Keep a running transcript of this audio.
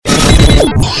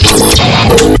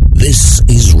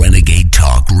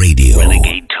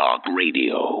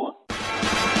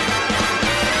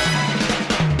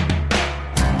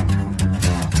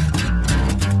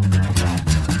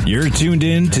You're tuned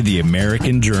in to the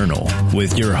American Journal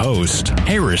with your host,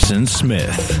 Harrison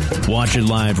Smith. Watch it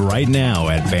live right now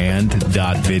at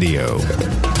band.video. I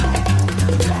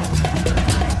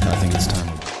think it's time.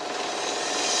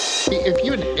 If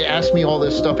you had asked me all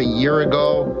this stuff a year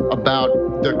ago about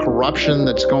the corruption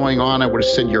that's going on, I would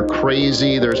have said you're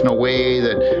crazy. There's no way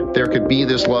that there could be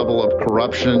this level of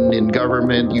corruption in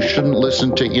government. You shouldn't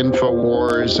listen to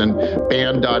InfoWars and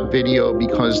Band.video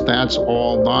because that's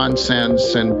all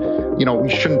nonsense. And, you know,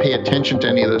 we shouldn't pay attention to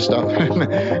any of this stuff. And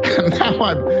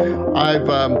now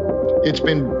it's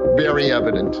been very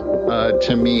evident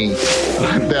to me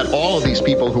that all of these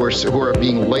people who are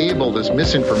being labeled as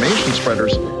misinformation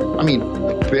spreaders, I mean,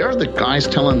 they're the guys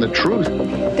telling the truth.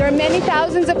 There are many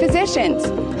thousands of physicians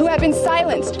who have been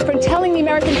silenced from telling the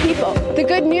American people the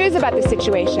good news about the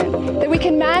situation, that we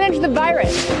can manage the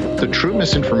virus. The true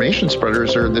misinformation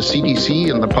spreaders are the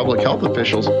CDC and the public health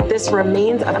officials. This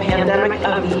remains a pandemic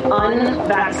of the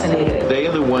unvaccinated. They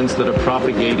are the ones that are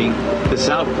propagating this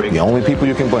outbreak. The only people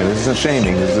you can blame, this isn't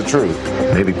shaming, this is the truth.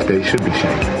 Maybe they should be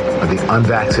shamed, are the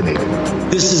unvaccinated.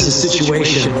 This is a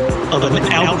situation of an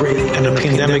outbreak and a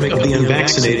pandemic of the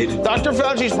unvaccinated. Dr.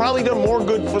 Fauci's probably done more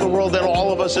good for the world than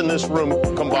all of us in this room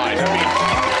combined.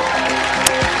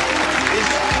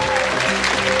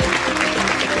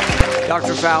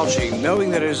 Dr. Fauci,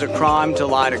 knowing that it is a crime to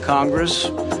lie to Congress,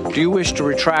 do you wish to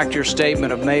retract your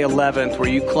statement of May 11th where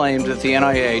you claimed that the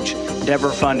NIH never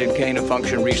funded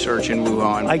gain-of-function research in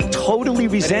Wuhan? I totally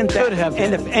resent that.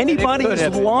 And if anybody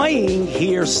is lying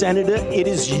here, Senator, it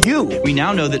is you. We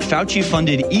now know that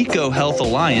Fauci-funded EcoHealth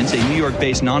Alliance, a New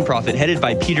York-based nonprofit headed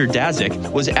by Peter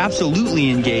Daszak, was absolutely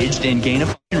engaged in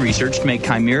gain-of-function research to make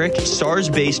chimeric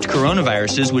SARS-based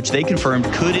coronaviruses, which they confirmed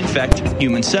could infect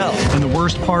human cells. And the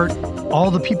worst part, all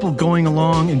the people going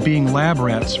along and being lab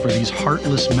rats for these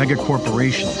heartless mega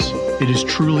corporations. It is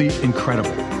truly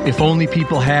incredible. If only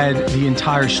people had the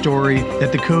entire story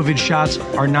that the COVID shots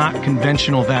are not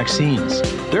conventional vaccines.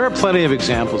 There are plenty of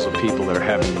examples of people that are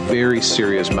having very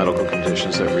serious medical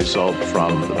conditions that result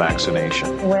from the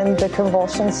vaccination. When the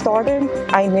convulsions started,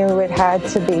 I knew it had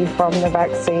to be from the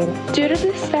vaccine. Due to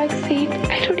this vaccine,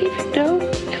 I don't even know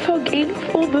if I'll gain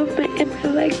full movement in my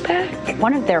leg back.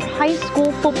 One of their high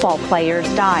school football players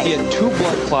died. He had 2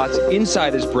 blood clots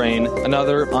inside his brain,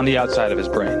 another on the outside of his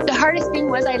brain. The hardest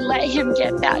thing was I let him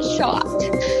get that shot.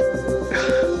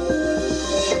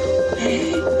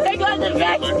 I got the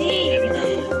vaccine.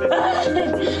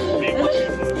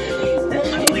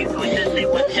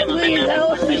 Please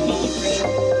help me.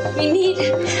 We need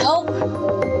help.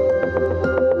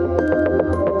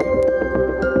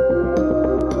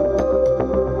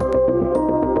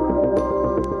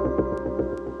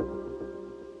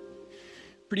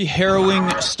 Pretty harrowing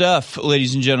stuff,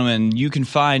 ladies and gentlemen. You can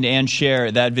find and share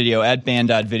that video at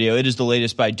band.video. It is the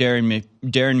latest by Darren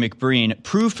McBreen.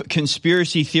 Proof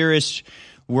conspiracy theorists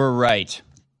were right.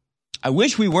 I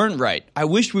wish we weren't right. I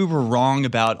wish we were wrong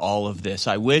about all of this.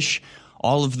 I wish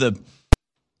all of the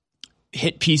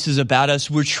hit pieces about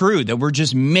us were true, that we're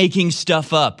just making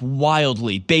stuff up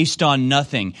wildly based on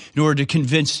nothing in order to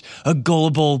convince a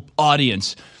gullible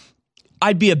audience.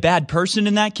 I'd be a bad person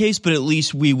in that case, but at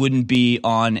least we wouldn't be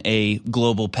on a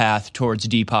global path towards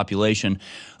depopulation.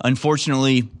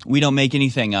 Unfortunately, we don't make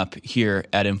anything up here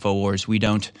at InfoWars. We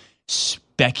don't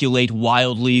speculate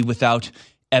wildly without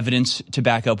evidence to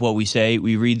back up what we say.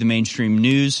 We read the mainstream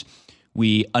news.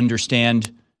 We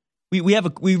understand. We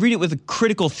read it with a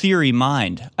critical theory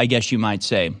mind, I guess you might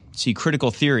say. See,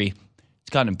 critical theory, it's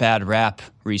gotten a bad rap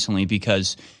recently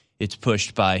because it's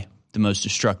pushed by the most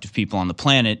destructive people on the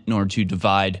planet in order to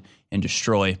divide and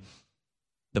destroy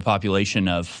the population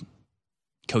of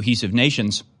cohesive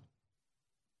nations.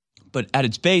 But at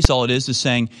its base, all it is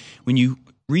saying when you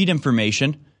read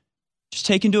information, just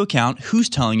take into account who's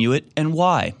telling you it and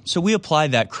why. So we apply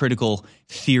that critical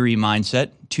theory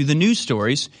mindset to the news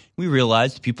stories. We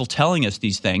realize the people telling us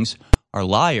these things are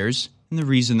liars, and the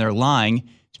reason they're lying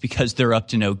is because they're up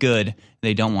to no good.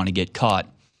 They don't want to get caught.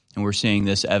 And we're seeing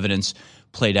this evidence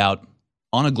played out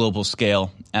on a global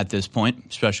scale at this point,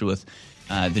 especially with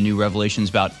the new revelations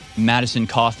about Madison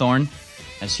Cawthorn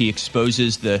as he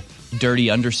exposes the dirty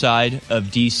underside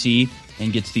of D.C.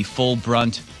 and gets the full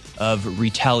brunt of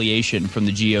retaliation from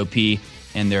the GOP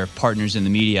and their partners in the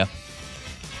media.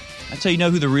 That's how you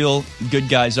know who the real good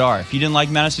guys are. If you didn't like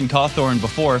Madison Cawthorn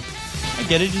before, I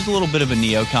get it, he's a little bit of a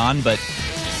neocon, but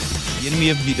the enemy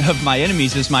of my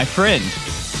enemies is my friend.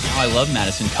 Now I love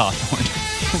Madison Cawthorn.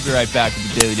 We'll be right back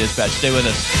with the Daily Dispatch. Stay with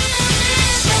us.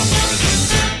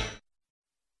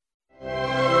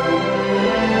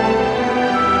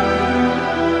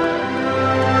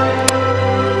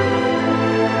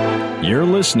 You're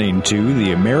listening to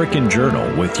The American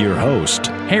Journal with your host,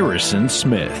 Harrison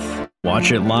Smith.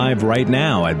 Watch it live right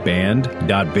now at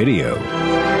band.video.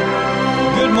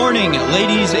 Good morning,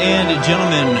 ladies and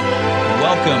gentlemen.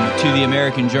 Welcome to The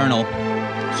American Journal.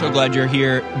 So glad you're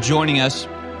here joining us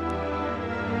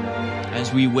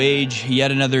as we wage yet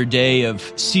another day of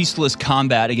ceaseless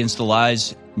combat against the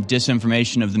lies and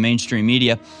disinformation of the mainstream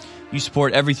media. You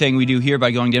support everything we do here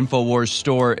by going to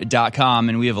InfoWarsStore.com,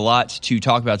 and we have a lot to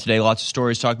talk about today, lots of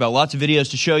stories to talk about, lots of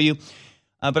videos to show you.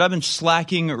 But I've been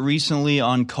slacking recently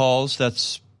on calls.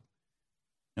 That's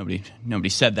nobody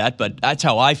said that, but that's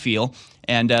how I feel.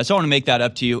 And so I want to make that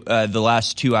up to you. The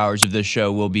last 2 hours of this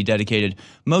show will be dedicated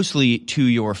mostly to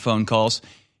your phone calls.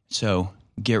 So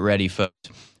get ready, folks.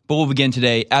 But we'll begin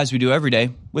today, as we do every day,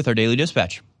 with our Daily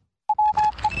Dispatch.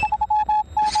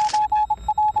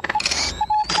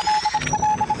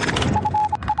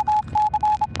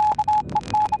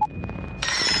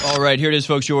 All right, here it is,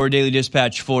 folks, your Daily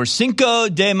Dispatch for Cinco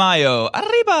de Mayo.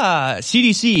 Arriba!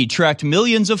 CDC tracked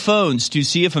millions of phones to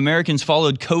see if Americans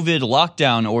followed COVID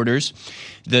lockdown orders.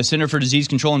 The Center for Disease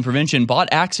Control and Prevention bought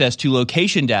access to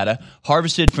location data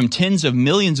harvested from tens of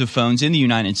millions of phones in the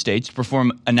United States to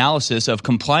perform analysis of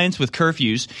compliance with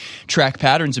curfews, track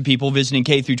patterns of people visiting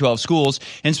K-12 schools,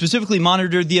 and specifically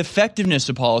monitor the effectiveness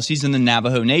of policies in the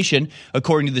Navajo Nation,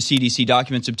 according to the CDC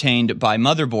documents obtained by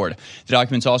Motherboard. The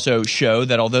documents also show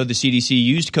that although the CDC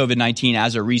used COVID-19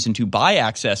 as a reason to buy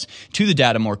access to the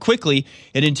data more quickly,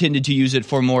 it intended to use it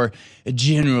for more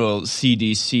general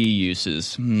CDC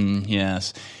uses.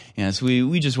 Yes,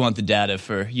 we just want the data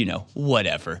for,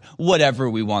 whatever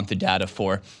we want the data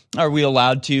for. Are we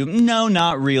allowed to? No,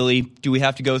 not really. Do we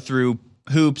have to go through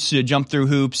hoops, jump through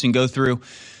hoops and go through,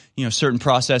 certain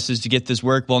processes to get this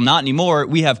work? Well, not anymore.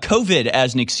 We have COVID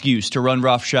as an excuse to run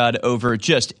roughshod over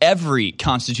just every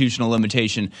constitutional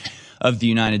limitation of the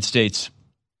United States.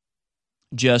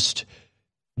 Just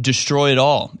destroy it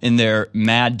all in their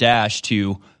mad dash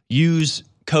to use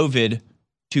COVID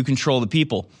to control the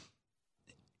people.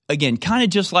 Again, kind of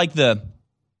just like the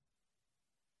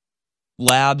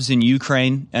labs in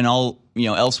Ukraine and all,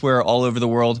 elsewhere all over the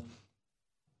world.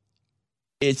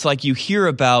 It's like you hear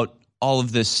about all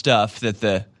of this stuff that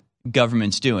the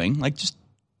government's doing. Like, just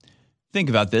think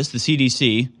about this. The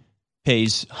CDC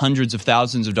pays hundreds of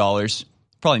thousands of dollars,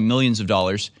 probably millions of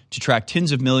dollars, to track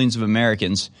tens of millions of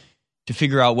Americans to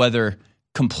figure out whether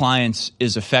compliance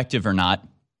is effective or not.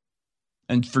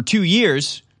 And for 2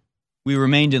 years, we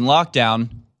remained in lockdown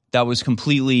that was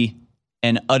completely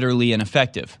and utterly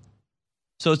ineffective.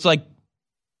 So it's like,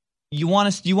 you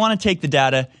want to take the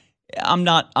data. I'm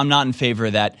not in favor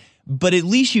of that. But at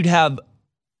least you'd have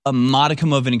a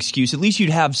modicum of an excuse. At least you'd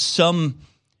have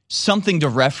something to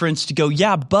reference to go,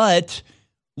 yeah, but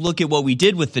look at what we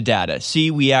did with the data.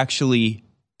 See, we actually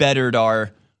bettered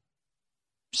our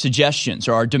suggestions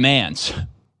or our demands,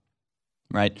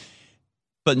 right?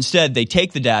 But instead, they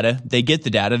take the data, they get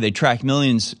the data, they track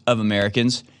millions of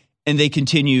Americans, and they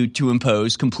continue to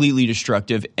impose completely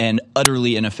destructive and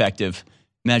utterly ineffective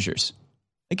measures.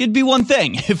 Like, it'd be one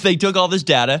thing if they took all this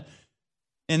data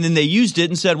and then they used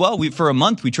it and said, well, for a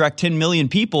month we tracked 10 million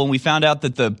people and we found out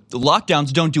that the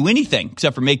lockdowns don't do anything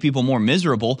except for make people more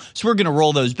miserable, so we're going to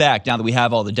roll those back now that we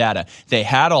have all the data. They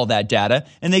had all that data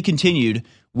and they continued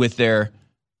with their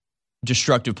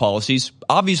destructive policies,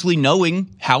 obviously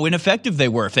knowing how ineffective they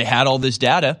were if they had all this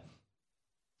data.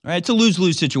 Right? It's a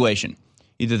lose-lose situation.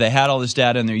 Either they had all this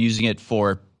data and they're using it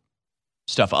for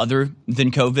stuff other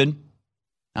than COVID.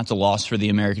 That's a loss for the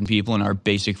American people and our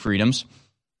basic freedoms.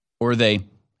 Or they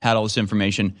had all this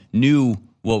information, knew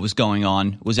what was going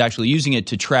on, was actually using it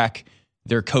to track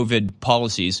their COVID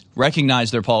policies,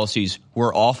 recognized their policies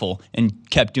were awful, and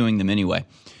kept doing them anyway.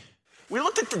 We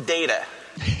looked at the data.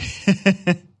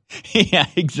 Yeah,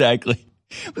 exactly.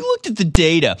 We looked at the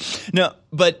data. No,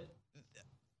 but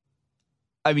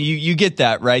I mean, you get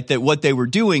that, right? That what they were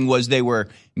doing was they were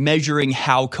measuring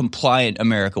how compliant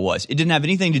America was. It didn't have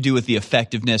anything to do with the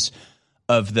effectiveness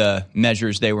of the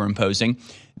measures they were imposing.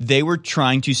 They were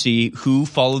trying to see who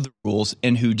followed the rules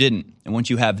and who didn't. And once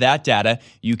you have that data,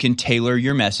 you can tailor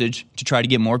your message to try to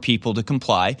get more people to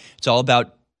comply. It's all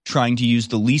about trying to use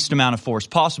the least amount of force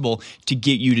possible to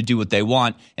get you to do what they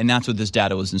want, and that's what this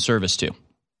data was in service to.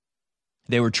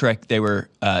 They were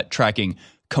tracking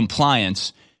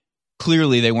compliance.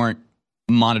 Clearly, they weren't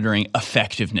monitoring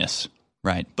effectiveness,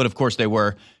 right? But of course, they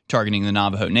were targeting the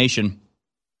Navajo Nation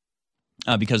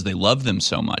because they love them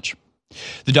so much.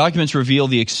 The documents reveal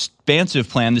the expansive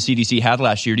plan the CDC had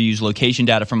last year to use location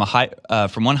data from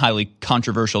one highly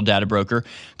controversial data broker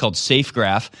called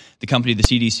SafeGraph. The company the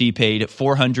CDC paid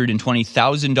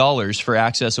 $420,000 for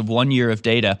access of 1 year of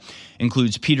data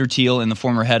includes Peter Thiel and the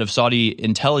former head of Saudi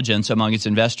intelligence among its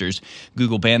investors.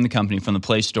 Google banned the company from the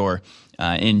Play Store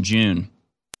in June.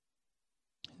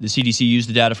 The CDC used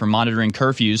the data for monitoring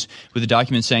curfews, with the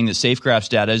document saying that SafeGraph's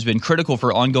data has been critical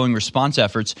for ongoing response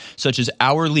efforts, such as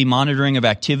hourly monitoring of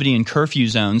activity in curfew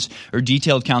zones or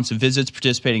detailed counts of visits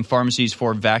participating pharmacies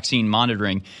for vaccine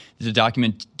monitoring. The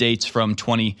document dates from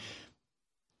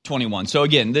 2021. So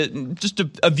again, just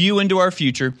a view into our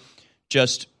future,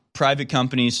 just private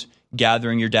companies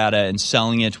gathering your data and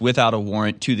selling it without a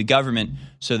warrant to the government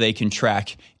so they can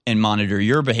track and monitor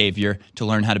your behavior to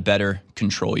learn how to better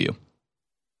control you.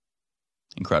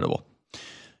 Incredible.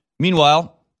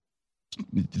 Meanwhile,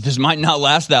 this might not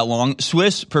last that long.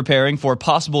 Swiss preparing for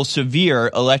possible severe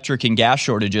electric and gas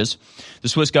shortages. The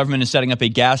Swiss government is setting up a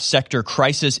gas sector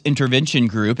crisis intervention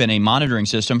group and a monitoring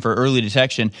system for early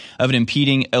detection of an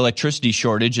impeding electricity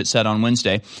shortage, it said on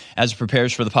Wednesday, as it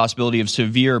prepares for the possibility of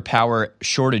severe power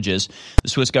shortages. The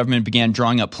Swiss government began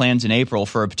drawing up plans in April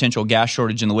for a potential gas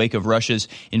shortage in the wake of Russia's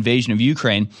invasion of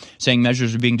Ukraine, saying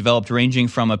measures are being developed ranging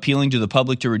from appealing to the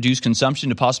public to reduce consumption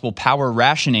to possible power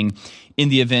rationing in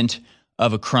the event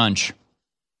of a crunch.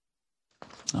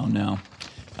 Oh no.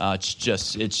 It's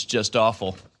just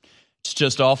awful. It's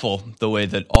just awful the way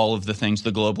that all of the things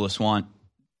the globalists want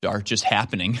are just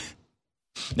happening.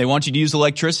 They want you to use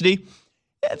electricity.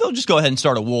 Yeah, they'll just go ahead and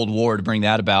start a world war to bring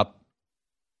that about.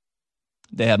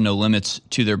 They have no limits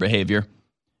to their behavior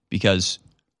because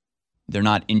they're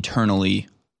not internally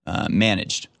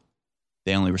managed.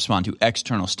 They only respond to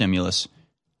external stimulus,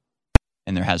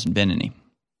 and there hasn't been any.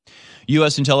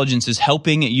 U.S. intelligence is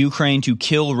helping Ukraine to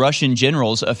kill Russian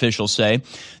generals, officials say.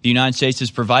 The United States has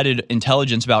provided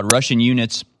intelligence about Russian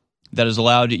units that has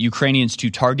allowed Ukrainians to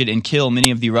target and kill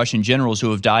many of the Russian generals who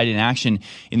have died in action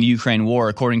in the Ukraine war,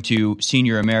 according to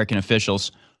senior American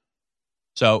officials.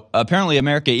 So apparently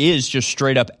America is just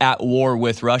straight up at war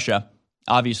with Russia.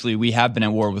 Obviously, we have been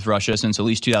at war with Russia since at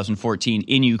least 2014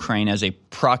 in Ukraine as a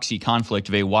proxy conflict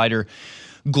of a wider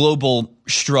global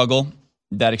struggle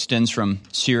that extends from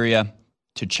Syria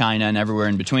to China and everywhere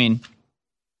in between.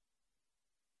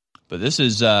 But this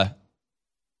is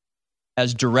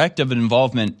as direct of an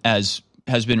involvement as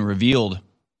has been revealed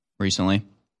recently.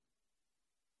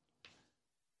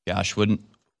 Gosh, wouldn't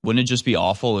it just be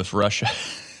awful if Russia...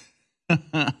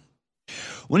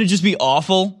 Wouldn't it just be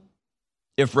awful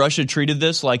if Russia treated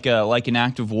this like an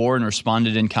act of war and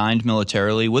responded in kind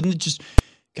militarily? Wouldn't it just...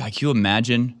 God, can you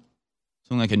imagine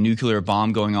something like a nuclear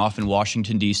bomb going off in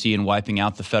Washington, D.C. and wiping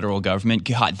out the federal government?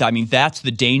 God, I mean, that's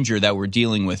the danger that we're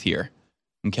dealing with here.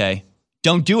 Okay?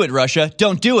 Don't do it, Russia.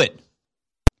 Don't do it.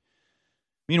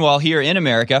 Meanwhile, here in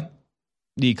America,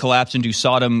 the collapse into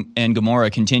Sodom and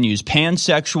Gomorrah continues.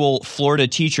 Pansexual Florida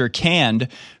teacher canned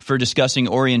for discussing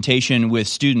orientation with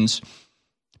students.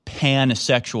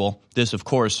 Pansexual. This, of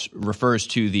course, refers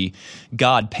to the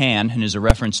god Pan and is a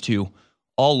reference to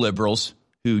all liberals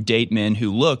who date men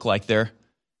who look like they're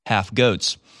half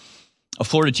goats. A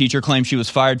Florida teacher claimed she was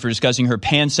fired for discussing her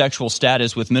pansexual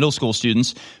status with middle school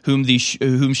students, whom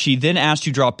she then asked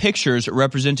to draw pictures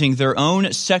representing their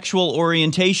own sexual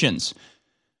orientations.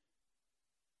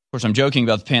 Of course, I'm joking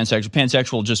about the pansexual.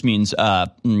 Pansexual just means,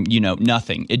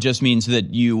 nothing. It just means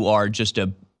that you are just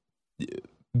a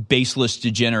baseless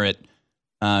degenerate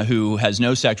who has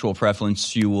no sexual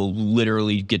preference. You will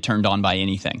literally get turned on by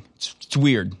anything. It's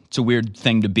weird. It's a weird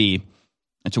thing to be.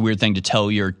 It's a weird thing to tell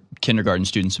your kindergarten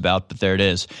students about, but there it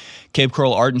is. Cape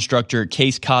Coral art instructor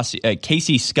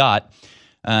Casey Scott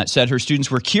said her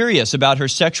students were curious about her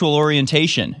sexual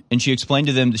orientation, and she explained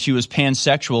to them that she was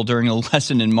pansexual during a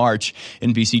lesson in March,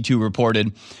 NBC2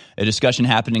 reported. A discussion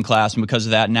happened in class, and because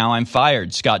of that, now I'm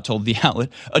fired, Scott told the outlet.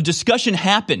 A discussion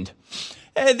happened.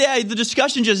 The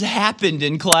discussion just happened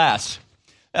in class.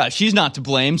 She's not to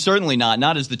blame, certainly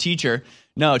not as the teacher.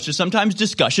 No, it's just sometimes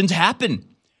discussions happen.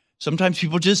 Sometimes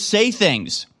people just say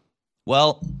things.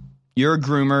 Well, you're a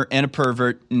groomer and a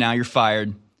pervert, now you're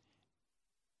fired.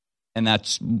 And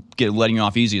that's letting you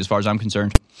off easy as far as I'm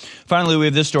concerned. Finally, we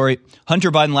have this story.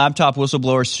 Hunter Biden laptop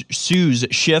whistleblower sues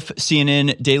Schiff,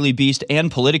 CNN, Daily Beast,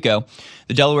 and Politico.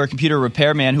 The Delaware computer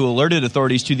repairman who alerted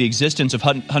authorities to the existence of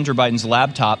Hunter Biden's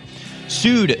laptop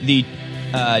sued the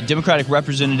Democratic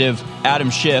Representative Adam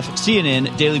Schiff,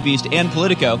 CNN, Daily Beast, and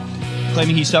Politico,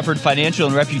 claiming he suffered financial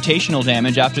and reputational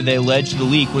damage after they alleged the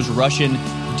leak was Russian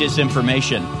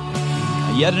disinformation.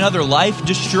 Yet another life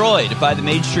destroyed by the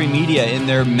mainstream media in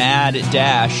their mad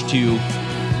dash to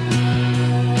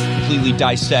completely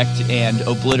dissect and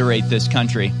obliterate this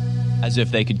country as if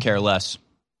they could care less.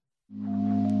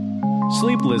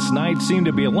 Sleepless nights seem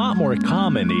to be a lot more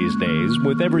common these days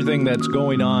with everything that's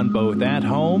going on both at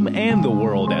home and the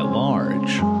world at large.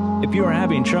 If you are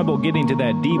having trouble getting to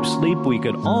that deep sleep we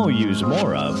could all use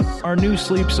more of, our new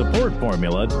sleep support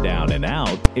formula, Down and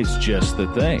Out, is just the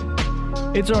thing.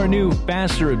 It's our new,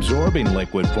 faster absorbing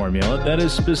liquid formula that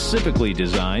is specifically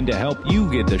designed to help you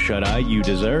get the shut-eye you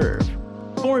deserve.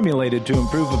 Formulated to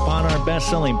improve upon our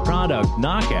best-selling product,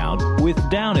 Knockout, with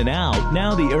Down and Out,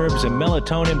 now the herbs and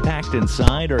melatonin packed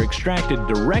inside are extracted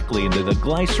directly into the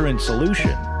glycerin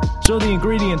solution. So the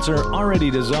ingredients are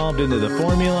already dissolved into the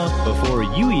formula before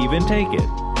you even take it.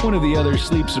 One of the other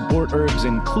sleep support herbs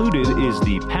included is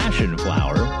the passion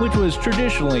flower, which was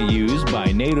traditionally used by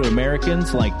Native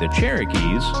Americans like the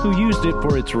Cherokees, who used it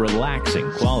for its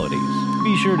relaxing qualities.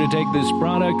 Be sure to take this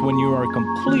product when you are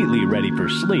completely ready for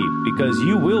sleep, because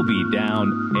you will be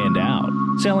down and out.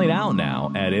 Selling out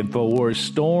now at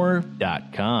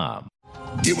InfoWarsStore.com.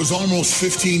 It was almost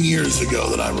 15 years ago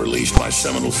that I released my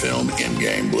seminal film,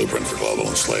 Endgame: Blueprint for Global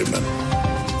Enslavement.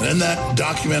 And in that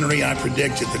documentary, I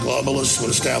predicted the globalists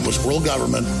would establish world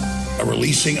government by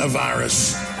releasing a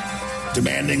virus,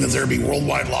 demanding that there be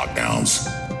worldwide lockdowns,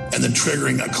 and then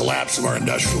triggering a collapse of our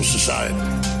industrial society.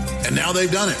 And now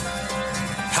they've done it.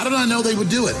 How did I know they would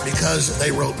do it? Because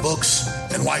they wrote books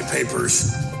and white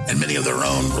papers, and many of their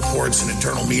own reports and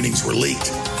internal meetings were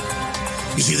leaked.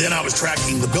 You see, then I was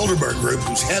tracking the Bilderberg Group,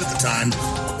 whose head at the time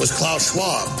was Klaus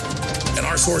Schwab. And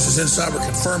our sources inside were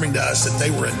confirming to us that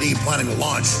they were indeed planning to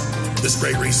launch this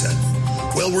Great Reset.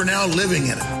 Well, we're now living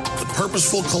in it. The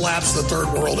purposeful collapse of the Third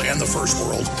World and the First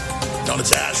World, known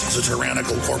its as a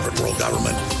tyrannical corporate world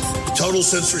government. Total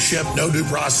censorship, no due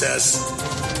process,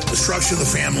 destruction of the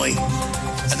family,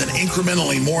 and then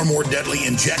incrementally more and more deadly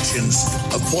injections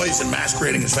of poison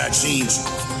masquerading as vaccines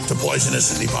to poison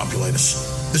us and depopulate us.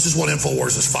 This is what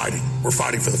InfoWars is fighting. We're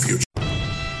fighting for the future.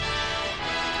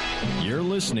 You're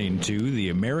listening to The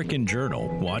American Journal.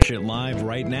 Watch it live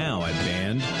right now at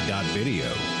band.video.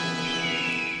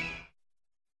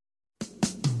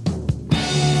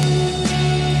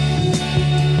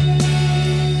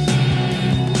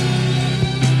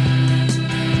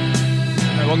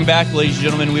 Welcome back, ladies and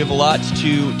gentlemen. We have a lot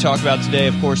to talk about today.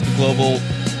 Of course, the global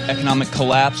economic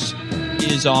collapse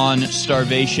is on.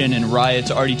 Starvation and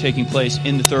riots already taking place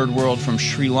in the Third World, from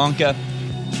Sri Lanka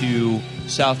to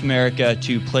South America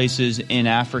to places in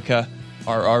Africa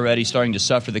are already starting to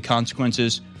suffer the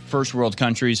consequences. First world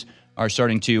countries are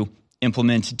starting to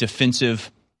implement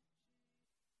defensive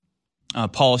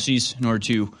policies in order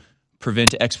to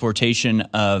prevent exportation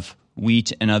of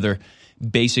wheat and other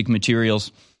basic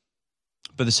materials.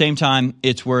 But at the same time,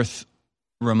 it's worth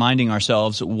reminding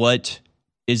ourselves what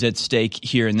is at stake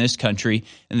here in this country,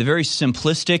 and the very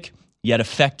simplistic yet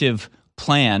effective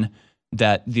plan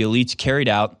that the elites carried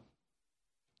out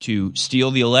to steal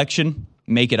the election,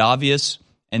 make it obvious,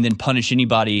 and then punish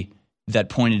anybody that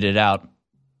pointed it out.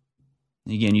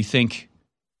 Again, you think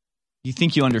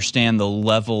you understand the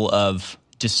level of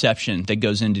deception that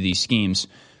goes into these schemes.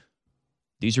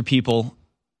 These are people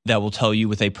that will tell you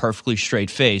with a perfectly straight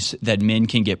face that men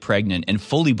can get pregnant and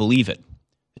fully believe it.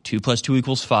 2 +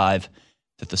 2 = 5,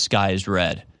 that the sky is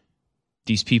red.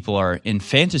 These people are in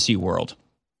fantasy world,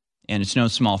 and it's no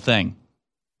small thing.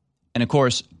 And of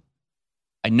course,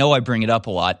 I know I bring it up a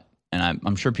lot, and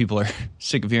I'm sure people are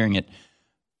sick of hearing it,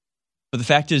 but the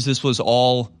fact is this was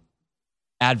all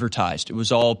advertised. It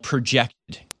was all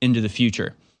projected into the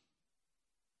future.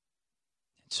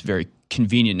 It's very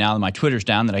convenient now that my Twitter's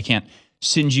down that I can't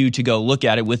send you to go look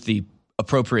at it with the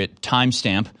appropriate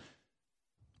timestamp.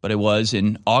 But it was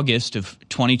in August of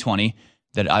 2020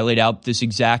 that I laid out this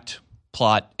exact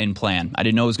plot and plan. I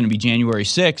didn't know it was going to be January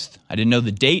 6th. I didn't know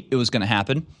the date it was going to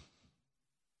happen.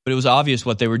 But it was obvious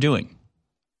what they were doing.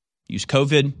 Use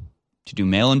COVID to do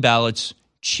mail-in ballots,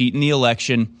 cheat in the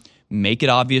election, make it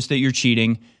obvious that you're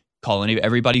cheating, call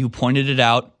everybody who pointed it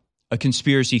out a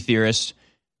conspiracy theorist,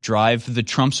 drive the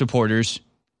Trump supporters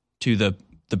to the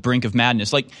brink of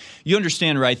madness. Like, you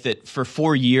understand, right, that for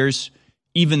 4 years,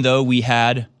 even though we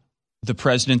had the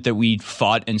president that we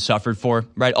fought and suffered for,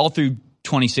 right, all through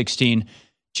 2016,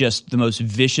 just the most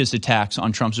vicious attacks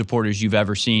on Trump supporters you've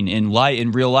ever seen in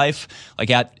real life, like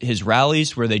at his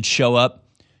rallies where they'd show up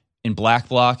in black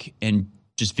bloc and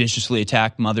just viciously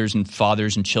attack mothers and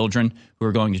fathers and children who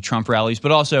are going to Trump rallies,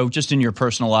 but also just in your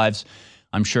personal lives.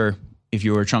 I'm sure if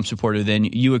you were a Trump supporter then,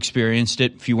 you experienced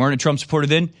it. If you weren't a Trump supporter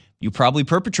then, you probably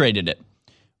perpetrated it,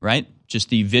 right? Just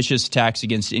the vicious attacks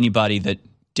against anybody that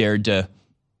dared to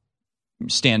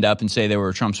stand up and say they were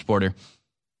a Trump supporter.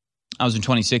 That was in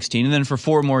 2016. And then for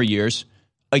 4 more years,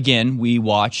 again, we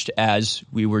watched as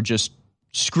we were just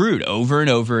screwed over and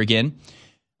over again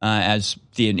as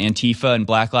the Antifa and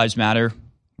Black Lives Matter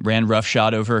ran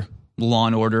roughshod over law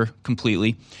and order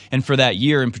completely. And for that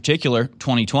year in particular,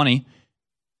 2020,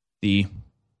 the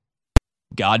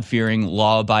God-fearing,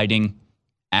 law-abiding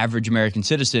average American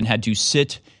citizen had to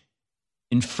sit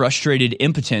in frustrated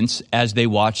impotence as they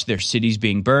watched their cities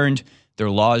being burned, their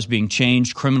laws being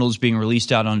changed, criminals being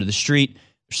released out onto the street,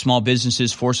 their small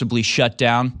businesses forcibly shut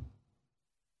down,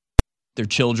 their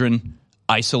children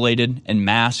isolated and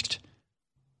masked.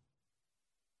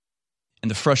 And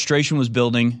the frustration was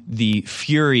building, the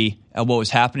fury at what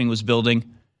was happening was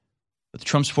building, but the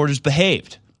Trump supporters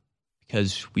behaved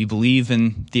because we believe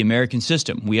in the American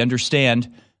system. We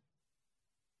understand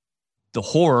the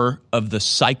horror of the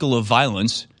cycle of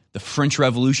violence, the French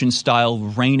Revolution-style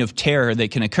reign of terror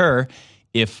that can occur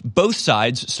if both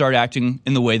sides start acting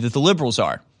in the way that the liberals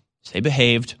are. So they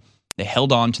behaved. They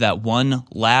held on to that one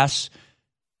last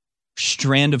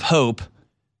strand of hope,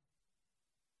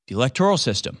 the electoral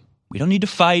system. We don't need to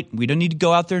fight. We don't need to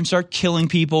go out there and start killing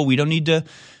people. We don't need to,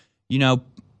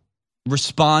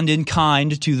 respond in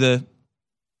kind to the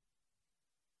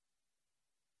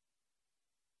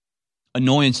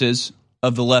annoyances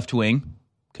of the left wing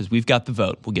because we've got the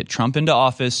vote. We'll get Trump into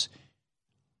office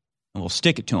and we'll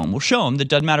stick it to him. We'll show him that it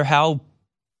doesn't matter how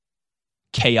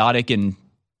chaotic and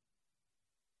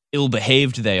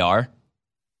ill-behaved they are.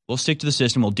 We'll stick to the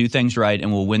system. We'll do things right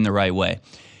and we'll win the right way.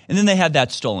 And then they had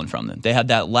that stolen from them. They had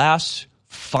that last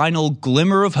final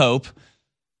glimmer of hope,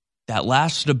 that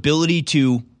last ability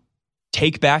to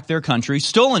take back their country,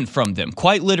 stolen from them,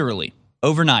 quite literally,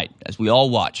 overnight, as we all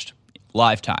watched,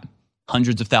 live time.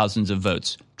 Hundreds of thousands of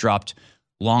votes dropped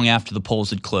long after the polls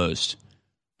had closed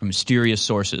from mysterious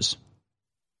sources.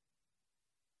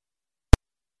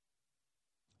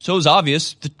 So it was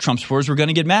obvious the Trump supporters were going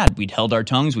to get mad. We'd held our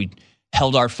tongues. We'd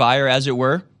held our fire, as it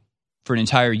were, for an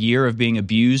entire year of being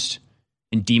abused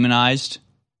and demonized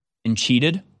and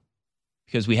cheated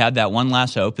because we had that one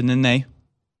last hope, and then they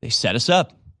set us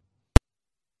up.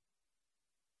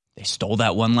 They stole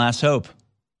that one last hope.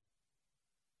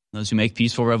 Those who make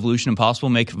peaceful revolution impossible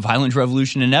make violent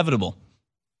revolution inevitable.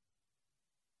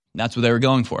 That's what they were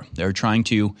going for. They were trying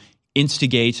to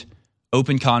instigate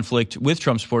open conflict with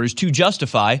Trump supporters to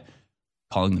justify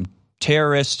calling them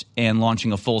terrorists and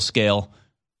launching a full-scale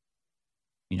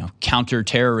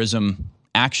counter-terrorism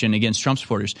action against Trump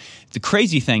supporters. The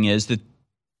crazy thing is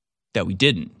that we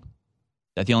didn't.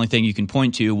 That the only thing you can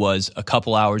point to was a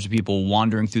couple hours of people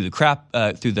wandering through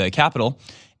the Capitol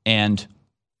and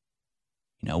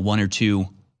 1 or 2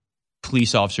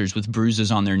 police officers with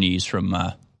bruises on their knees from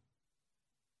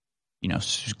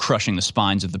crushing the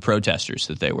spines of the protesters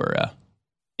that they were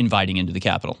inviting into the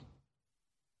Capitol.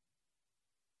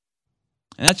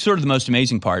 And that's sort of the most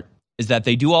amazing part, is that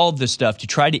they do all of this stuff to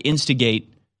try to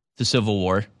instigate the Civil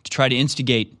War, to try to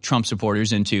instigate Trump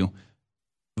supporters into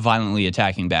violently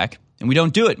attacking back. And we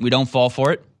don't do it. We don't fall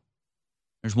for it.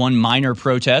 There's one minor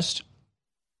protest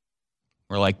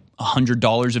where like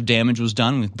 $100 of damage was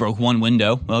done. We broke one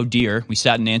window. Oh, dear. We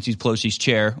sat in Nancy Pelosi's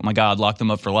chair. Oh, my God, locked them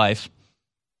up for life.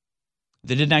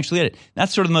 They didn't actually hit it.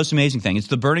 That's sort of the most amazing thing. It's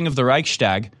the burning of the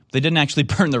Reichstag. They didn't actually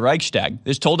burn the Reichstag.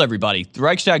 They just told everybody, the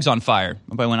Reichstag's on fire.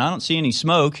 Everybody went, I don't see any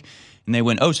smoke. And they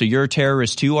went, oh, so you're a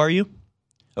terrorist too, are you?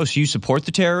 Oh, so you support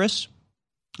the terrorists?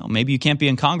 Oh, maybe you can't be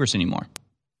in Congress anymore.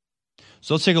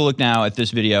 So let's take a look now at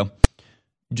this video.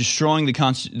 Destroying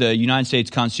the United States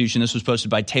Constitution. This was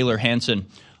posted by Taylor Hansen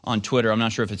on Twitter. I'm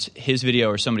not sure if it's his video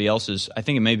or somebody else's. I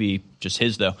think it may be just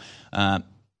his, though.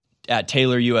 At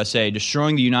Taylor USA,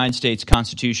 destroying the United States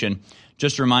Constitution.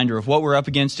 Just a reminder of what we're up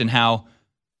against and how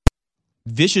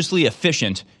viciously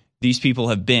efficient these people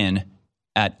have been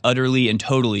at utterly and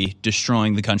totally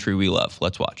destroying the country we love.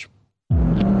 Let's watch.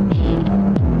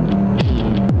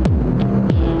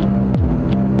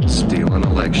 Steal an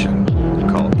election,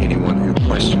 call anyone who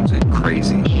questions it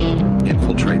crazy,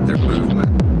 infiltrate their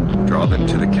movement, draw them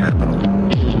to the Capitol,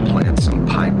 plant some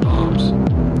pipe bombs,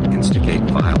 instigate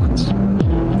violence,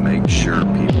 make sure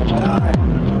people die,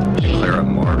 declare a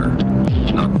martyr,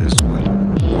 not this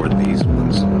one or these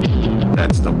ones.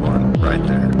 That's the one right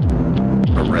there.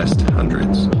 Arrest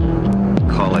hundreds,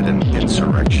 call it an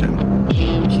insurrection,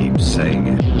 keep saying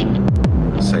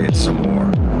it, say it some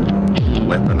more.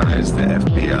 Weaponize the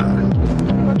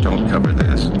FBI. Don't cover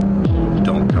this.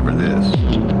 Don't cover this.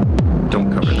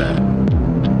 Don't cover that.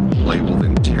 Label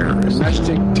them terrorists.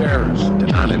 Domestic terrorists.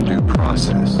 Deny them due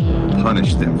process.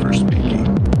 Punish them for speaking.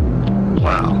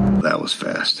 Wow, that was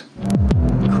fast.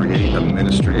 Create a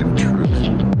ministry of truth.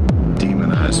 Demonize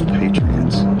organize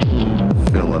patriots,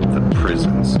 fill up the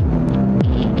prisons,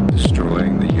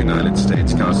 destroying the United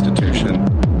States Constitution.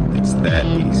 It's that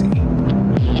easy.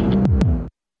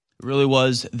 It really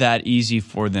was that easy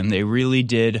for them. They really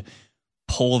did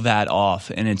pull that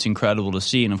off, and it's incredible to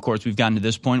see. And of course, we've gotten to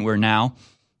this point where now,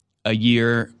 a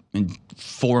year and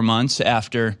 4 months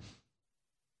after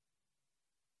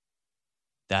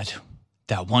that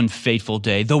one fateful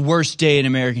day, the worst day in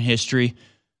American history,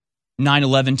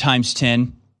 9/11 times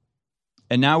 10.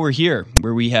 And now we're here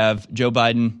where we have Joe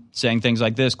Biden saying things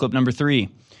like this. Clip number 3.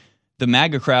 The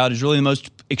MAGA crowd is really the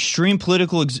most extreme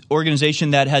political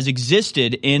organization that has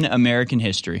existed in American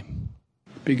history.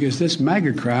 Because this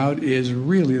MAGA crowd is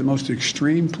really the most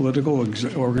extreme political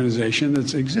organization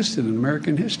that's existed in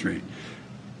American history,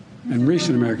 in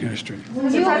recent American history.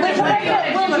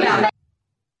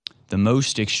 The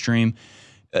most extreme.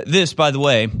 This, by the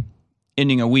way,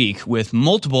 ending a week with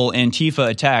multiple Antifa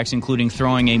attacks, including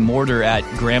throwing a mortar at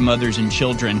grandmothers and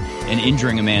children and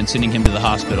injuring a man, sending him to the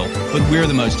hospital. But we're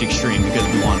the most extreme because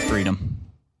we want freedom.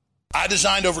 I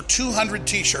designed over 200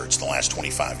 T-shirts in the last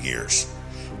 25 years.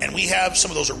 And we have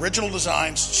some of those original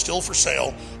designs still for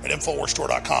sale at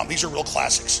InfoWarsStore.com. These are real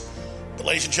classics. But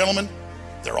ladies and gentlemen,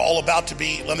 they're all about to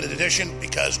be limited edition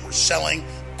because we're selling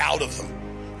out of them.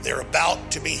 They're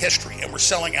about to be history, and we're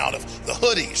selling out of the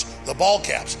hoodies, the ball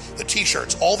caps, the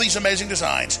T-shirts, all these amazing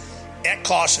designs at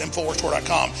cost at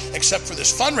InfoWarsStore.com, except for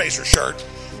this fundraiser shirt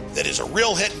that is a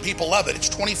real hit and people love it. It's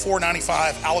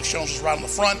 $24.95. Alex Jones is right on the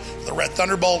front, the red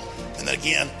Thunderbolt, and then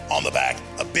again on the back,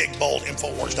 a big bold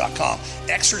InfoWars.com.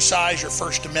 Exercise your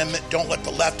First Amendment. Don't let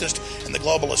the leftist and the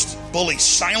globalist bullies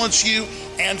silence you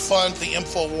and fund the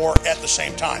InfoWar at the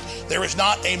same time. There is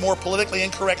not a more politically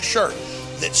incorrect shirt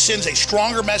that sends a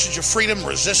stronger message of freedom,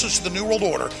 resistance to the New World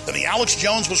Order than the Alex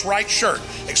Jones Was Right shirt,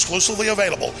 exclusively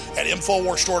available at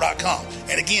InfoWarsStore.com.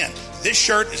 And again, this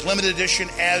shirt is limited edition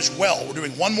as well. We're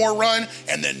doing one more run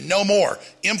and then no more.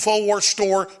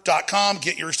 InfoWarsStore.com.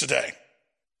 Get yours today.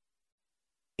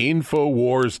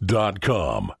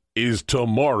 InfoWars.com is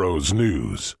tomorrow's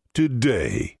news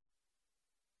today.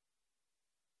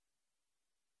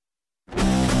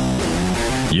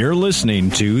 You're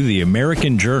listening to The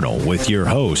American Journal with your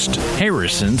host,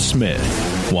 Harrison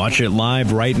Smith. Watch it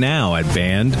live right now at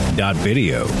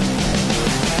band.video.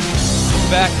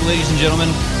 Back, ladies and gentlemen.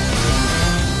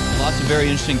 Lots of very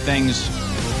interesting things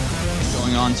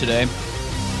going on today.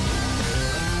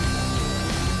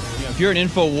 If you're an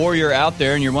info warrior out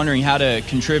there and you're wondering how to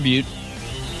contribute,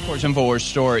 of course, InfoWars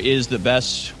Store is the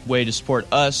best way to support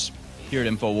us here at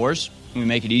InfoWars. We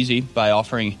make it easy by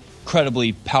offering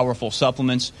incredibly powerful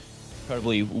supplements,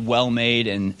 incredibly well-made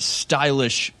and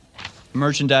stylish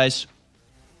merchandise.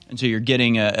 And so you're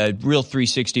getting a real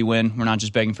 360 win. We're not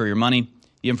just begging for your money.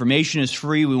 The information is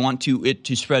free. We want it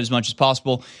to spread as much as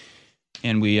possible.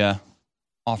 And we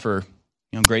offer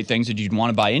great things that you'd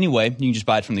want to buy anyway. You can just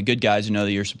buy it from the good guys and know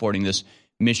that you're supporting this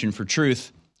mission for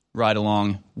truth right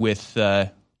along with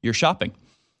your shopping.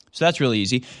 So that's really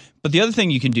easy. But the other thing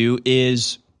you can do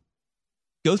is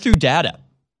go through data.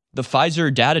 The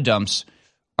Pfizer data dumps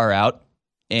are out,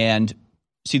 and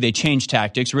see, they changed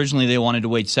tactics. Originally, they wanted to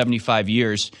wait 75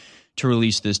 years to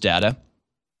release this data.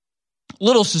 A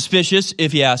little suspicious,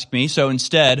 if you ask me. So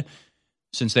instead,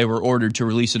 since they were ordered to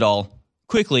release it all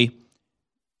quickly,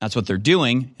 that's what they're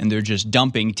doing, and they're just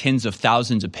dumping tens of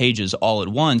thousands of pages all at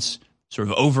once, sort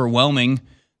of overwhelming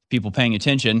people paying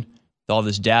attention with all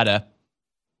this data.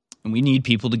 And we need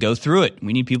people to go through it.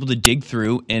 We need people to dig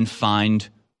through and find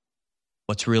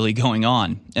what's really going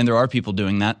on. And there are people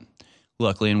doing that,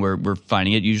 luckily, and we're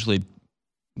finding it. Usually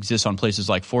exists on places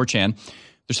like 4chan.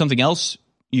 There's something else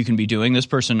you can be doing. This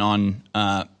person on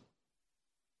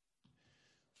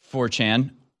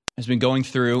 4chan has been going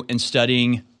through and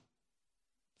studying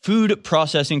food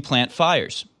processing plant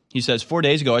fires. He says, 4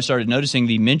 days ago, I started noticing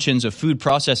the mentions of food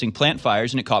processing plant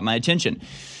fires, and it caught my attention.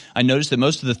 I noticed that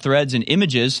most of the threads and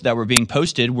images that were being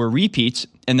posted were repeats,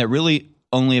 and that really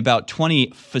only about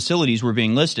 20 facilities were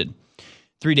being listed.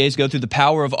 3 days ago, through the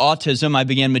power of autism, I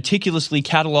began meticulously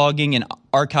cataloging and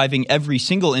archiving every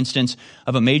single instance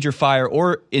of a major fire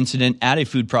or incident at a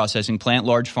food processing plant,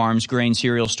 large farms, grain,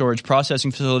 cereal, storage,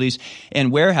 processing facilities,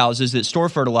 and warehouses that store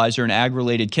fertilizer and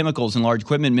ag-related chemicals and large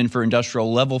equipment meant for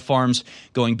industrial-level farms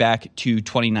going back to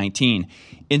 2019.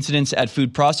 Incidents at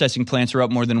food processing plants are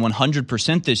up more than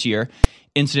 100% this year.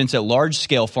 Incidents at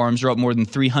large-scale farms are up more than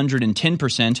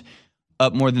 310%.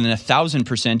 Up more than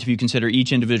 1,000% if you consider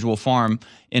each individual farm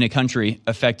in a country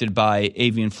affected by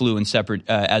avian flu and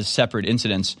as separate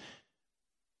incidents.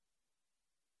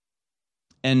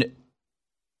 And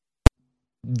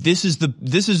this is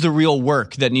the real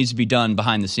work that needs to be done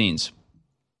behind the scenes.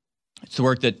 It's the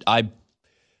work that I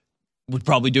would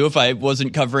probably do if I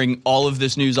wasn't covering all of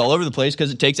this news all over the place,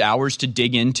 because it takes hours to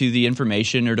dig into the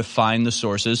information or to find the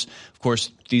sources. Of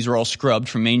course, these are all scrubbed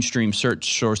from mainstream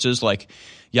search sources like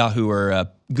Yahoo or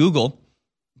Google,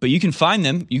 but you can find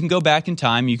them. You can go back in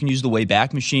time. You can use the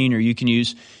Wayback Machine, or you can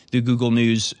use the Google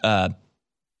News,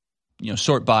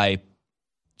 sort by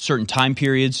certain time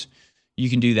periods. You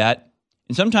can do that.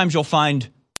 And sometimes you'll find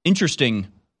interesting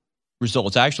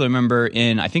results. I actually remember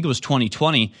I think it was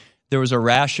 2020, there was a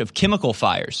rash of chemical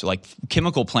fires, like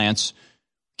chemical plants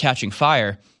catching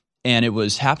fire, and it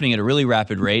was happening at a really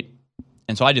rapid rate.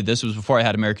 And so I did this. It was before I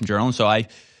had American Journal. And so I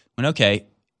went, okay,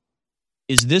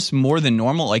 is this more than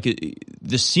normal? Like,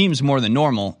 this seems more than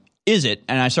normal. Is it?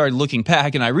 And I started looking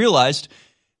back, and I realized,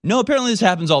 no, apparently this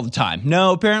happens all the time.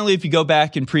 No, apparently if you go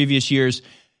back in previous years,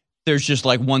 there's just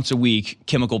like once a week,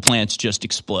 chemical plants just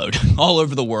explode all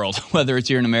over the world, whether it's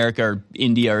here in America or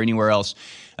India or anywhere else.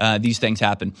 These things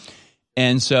happen.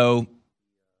 And so,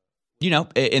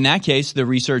 in that case, the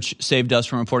research saved us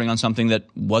from reporting on something that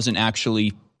wasn't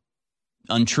actually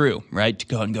untrue, right? To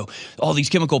go and go, all these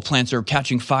chemical plants are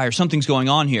catching fire. Something's going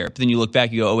on here. But then you look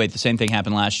back, you go, oh, wait, the same thing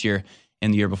happened last year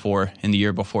and the year before and the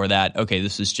year before that. Okay,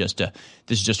 this is just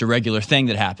a regular thing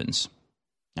that happens.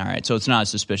 All right, so it's not as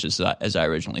suspicious as I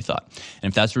originally thought.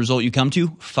 And if that's the result you come to,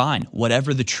 fine.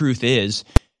 Whatever the truth is,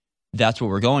 that's what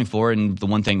we're going for. And the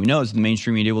one thing we know is the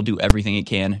mainstream media will do everything it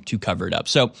can to cover it up.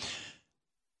 So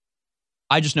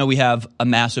I just know we have a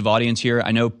massive audience here.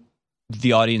 I know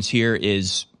the audience here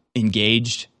is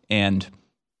engaged and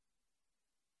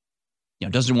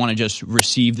doesn't want to just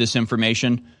receive this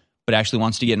information, but actually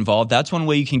wants to get involved. That's one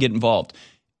way you can get involved.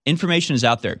 Information is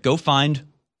out there. Go find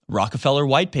Rockefeller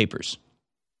white papers.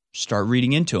 Start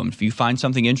reading into them. If you find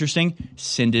something interesting,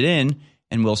 send it in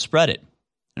and we'll spread it.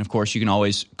 And of course, you can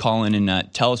always call in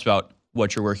and tell us about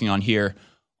what you're working on here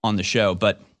on the show.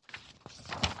 But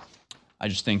I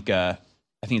just think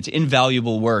it's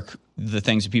invaluable work, the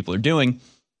things that people are doing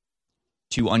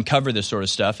to uncover this sort of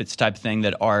stuff. It's the type of thing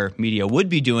that our media would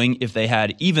be doing if they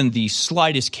had even the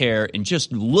slightest care in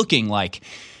just looking like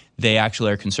they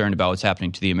actually are concerned about what's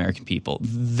happening to the American people.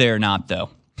 They're not, though.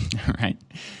 Right?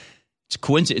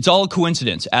 It's all a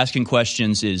coincidence. Asking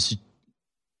questions is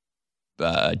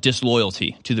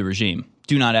disloyalty to the regime.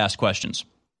 Do not ask questions.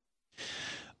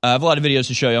 I have a lot of videos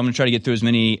to show you. I'm going to try to get through as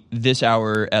many this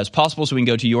hour as possible so we can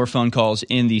go to your phone calls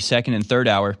in the second and third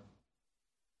hour.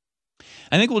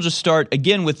 I think we'll just start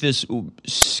again with this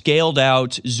scaled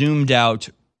out, zoomed out,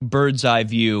 bird's eye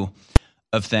view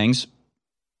of things.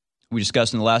 We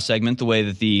discussed in the last segment the way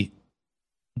that the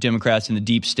Democrats and the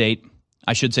deep state,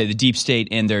 I should say the deep state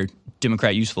and their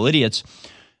Democrat useful idiots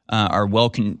are well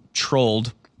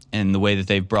controlled, and the way that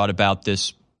they've brought about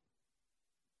this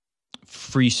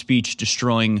free speech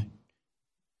destroying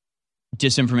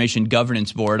disinformation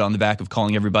governance board on the back of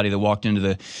calling everybody that walked into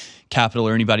the Capitol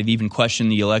or anybody that even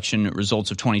questioned the election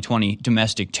results of 2020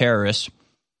 domestic terrorists.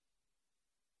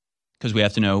 Because we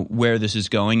have to know where this is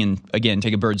going and, again,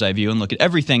 take a bird's eye view and look at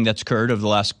everything that's occurred over the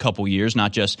last couple years,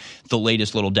 not just the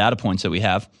latest little data points that we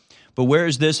have. But where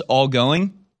is this all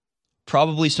going?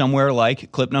 Probably somewhere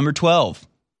like clip number 12.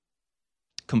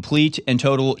 Complete and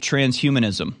total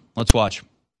transhumanism. Let's watch.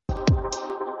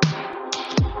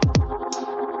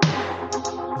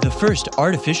 The first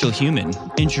artificial human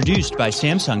introduced by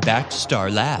Samsung-backed Star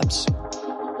Labs.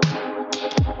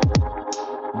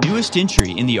 Newest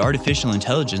entry in the artificial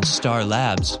intelligence Star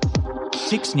Labs.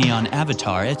 6 Neon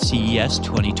avatar at CES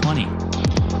 2020.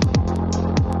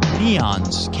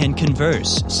 Neons can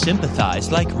converse,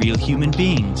 sympathize like real human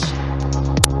beings.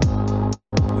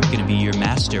 We're going to be your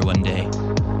master one day.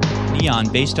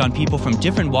 Neon based on people from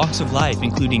different walks of life,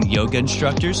 including yoga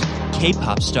instructors,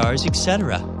 K-pop stars,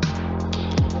 etc.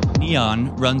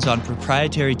 Neon runs on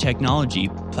proprietary technology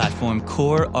platform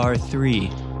Core R3.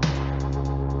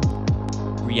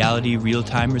 Reality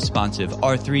Real-Time Responsive.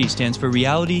 R3 stands for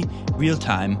Reality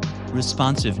Real-Time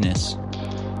Responsiveness.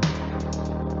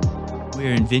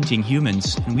 We're inventing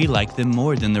humans, and we like them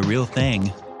more than the real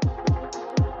thing.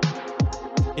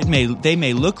 They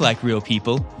may look like real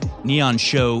people. Neon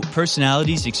show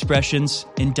personalities, expressions,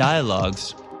 and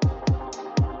dialogues.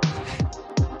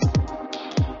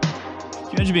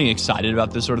 Can you imagine being excited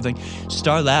about this sort of thing?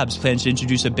 Star Labs plans to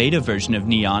introduce a beta version of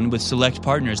Neon with select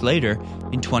partners later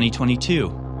in 2022.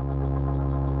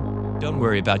 Don't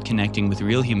worry about connecting with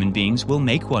real human beings. We'll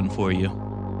make one for you.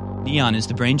 Neon is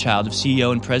the brainchild of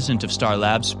CEO and president of Star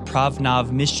Labs,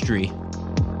 Pranav Mistry.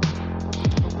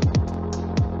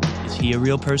 Is he a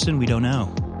real person? We don't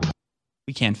know.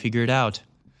 We can't figure it out.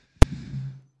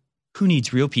 Who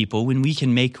needs real people when we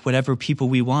can make whatever people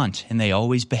we want, and they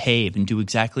always behave and do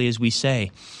exactly as we say?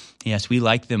 Yes, we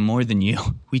like them more than you.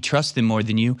 We trust them more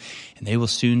than you, and they will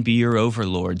soon be your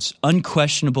overlords.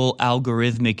 Unquestionable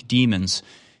algorithmic demons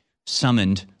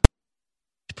summoned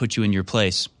to put you in your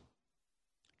place.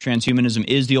 Transhumanism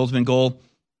is the ultimate goal,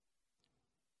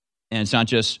 and it's not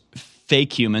just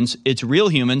fake humans. It's real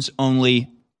humans,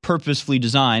 only purposefully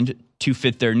designed to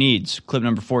fit their needs. Clip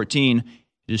number 14.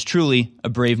 It is truly a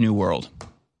brave new world.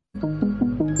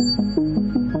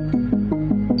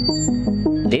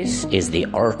 This is the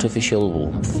Artificial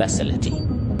Womb Facility,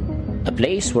 a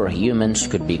place where humans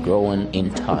could be grown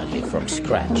entirely from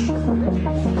scratch.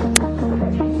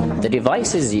 The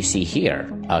devices you see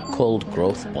here are called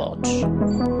growth pods.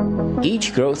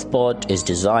 Each growth pod is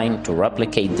designed to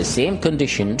replicate the same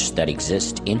conditions that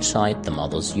exist inside the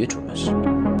mother's uterus.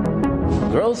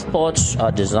 Growth pods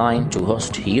are designed to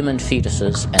host human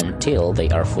fetuses until they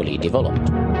are fully developed.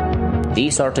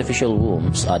 These artificial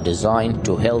wombs are designed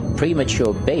to help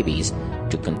premature babies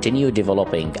to continue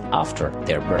developing after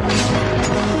their birth.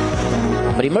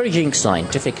 But emerging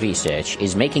scientific research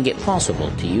is making it possible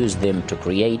to use them to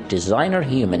create designer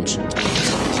humans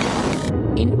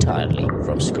entirely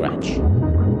from scratch.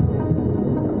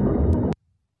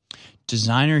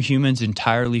 Designer humans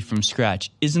entirely from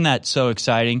scratch. Isn't that so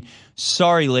exciting?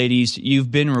 Sorry, ladies,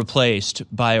 you've been replaced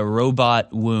by a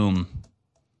robot womb.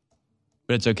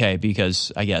 But it's okay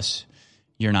because I guess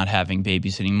you're not having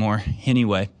babies anymore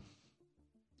anyway.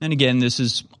 And again, this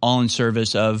is all in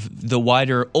service of the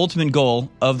wider ultimate goal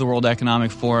of the World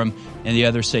Economic Forum and the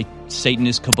other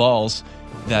Satanist cabals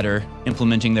that are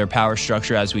implementing their power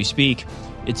structure as we speak.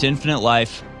 It's infinite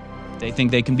life. They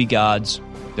think they can be gods.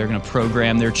 They're going to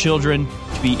program their children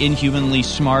to be inhumanly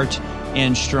smart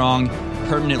and strong,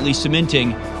 permanently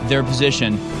cementing their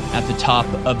position at the top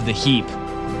of the heap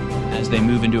as they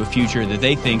move into a future that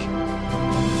they think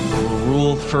will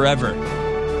rule forever.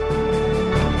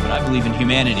 But I believe in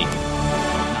humanity,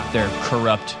 not their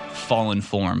corrupt, fallen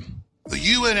form. The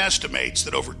UN estimates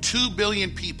that over 2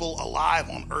 billion people alive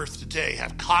on Earth today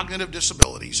have cognitive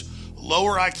disabilities,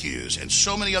 lower IQs, and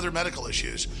so many other medical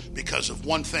issues because of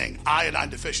one thing, iodine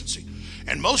deficiency.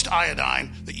 And most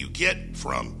iodine that you get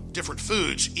from different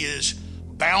foods is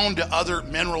bound to other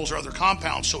minerals or other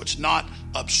compounds, so it's not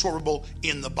absorbable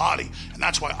in the body. And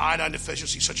that's why iodine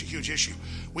deficiency is such a huge issue.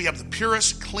 We have the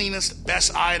purest, cleanest,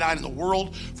 best iodine in the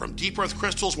world from deep earth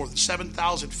crystals more than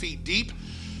 7,000 feet deep.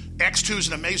 X2 is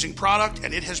an amazing product,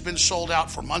 and it has been sold out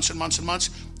for months and months and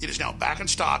months. It is now back in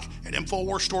stock at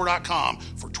InfoWarsStore.com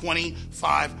for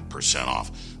 25%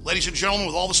 off. Ladies and gentlemen,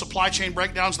 with all the supply chain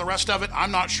breakdowns and the rest of it,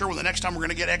 I'm not sure when the next time we're going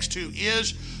to get X2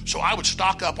 is, so I would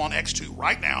stock up on X2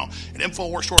 right now at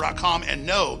InfoWarsStore.com and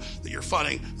know that you're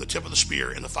funding the tip of the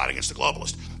spear in the fight against the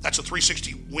globalist. That's a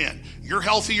 360 win. You're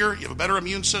healthier, you have a better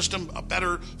immune system, a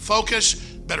better focus,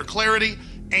 better clarity,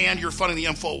 and you're funding the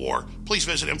info war. Please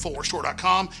visit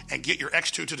InfoWarsStore.com and get your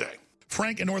X2 today.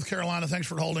 Frank in North Carolina, thanks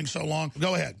for holding so long.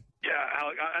 Go ahead. Yeah,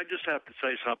 Alec, I just have to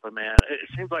say something, man. It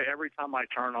seems like every time I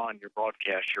turn on your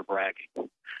broadcast, you're bragging.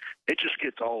 It just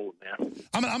gets old, man.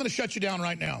 I'm going to shut you down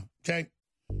right now, okay?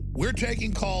 We're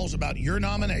taking calls about your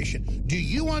nomination. Do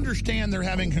you understand they're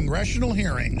having congressional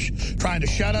hearings trying to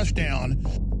shut us down?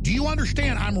 Do you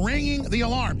understand I'm ringing the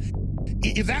alarm?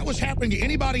 If that was happening to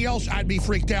anybody else, I'd be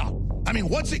freaked out. I mean,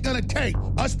 what's it going to take?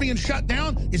 Us being shut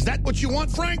down? Is that what you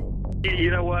want, Frank?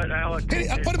 You know what, Alec? Hey,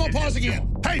 put him on pause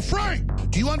again. Hey, Frank,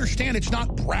 do you understand it's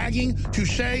not bragging to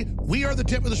say we are the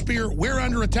tip of the spear, we're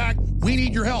under attack, we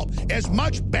need your help? As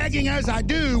much begging as I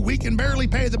do, we can barely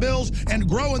pay the bills and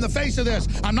grow in the face of this.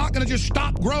 I'm not going to just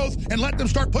stop growth and let them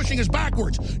start pushing us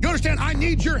backwards. You understand? I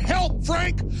need your help,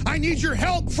 Frank. I need your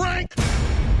help, Frank.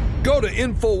 Go to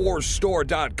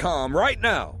InfoWarsStore.com right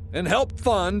now and help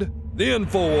fund the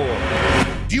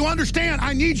InfoWar. Do you understand?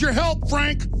 I need your help,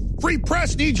 Frank. Free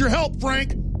press needs your help,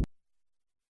 Frank.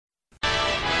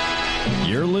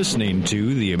 You're listening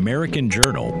to The American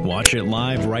Journal. Watch it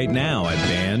live right now at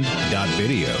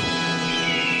band.video.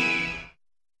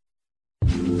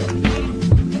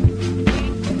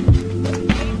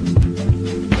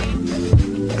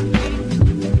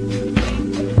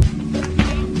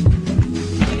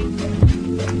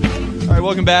 All right,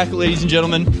 welcome back, ladies and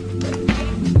gentlemen.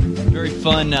 Very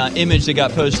fun image that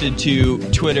got posted to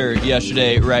Twitter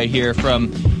yesterday right here from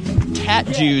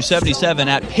TatJew77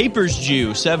 at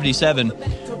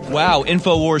PapersJew77. Wow,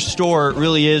 InfoWars store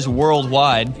really is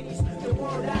worldwide.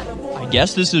 I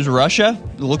guess this is Russia.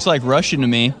 It looks like Russian to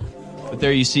me. But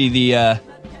there you see the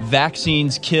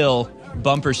vaccines kill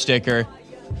bumper sticker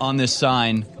on this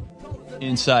sign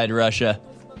inside Russia.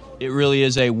 It really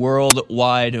is a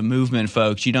worldwide movement,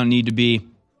 folks. You don't need to be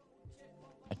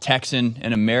a Texan,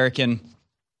 an American.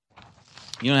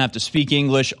 You don't have to speak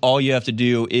English. All you have to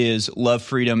do is love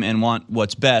freedom and want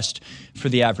what's best for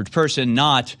the average person,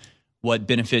 not what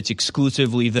benefits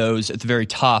exclusively those at the very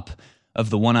top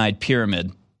of the one-eyed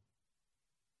pyramid.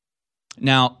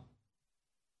 Now,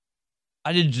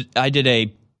 I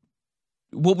did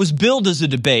what was billed as a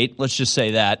debate, let's just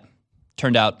say that,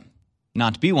 turned out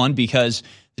not to be one because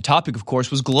the topic, of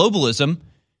course, was globalism.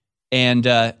 And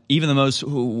even the most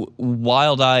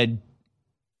wild-eyed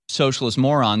socialist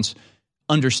morons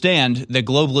understand that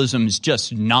globalism is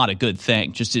just not a good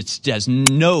thing. It has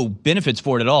no benefits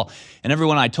for it at all. And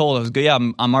everyone I told, I was, yeah,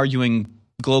 I'm arguing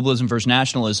globalism versus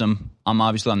nationalism. I'm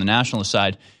obviously on the nationalist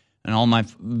side. And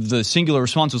the singular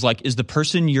response was like, is the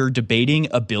person you're debating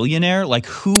a billionaire? Like,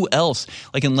 who else?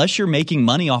 Like, unless you're making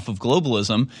money off of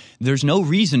globalism, there's no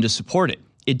reason to support it.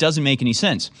 It doesn't make any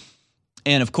sense.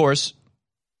 And of course,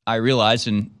 I realized,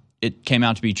 and it came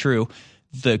out to be true,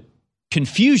 the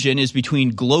confusion is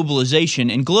between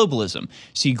globalization and globalism.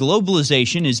 See,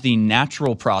 globalization is the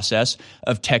natural process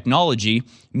of technology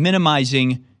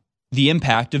minimizing the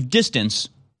impact of distance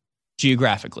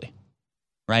geographically,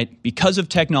 right? Because of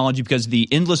technology, because of the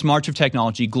endless march of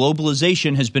technology,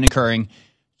 globalization has been occurring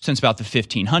since about the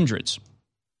 1500s,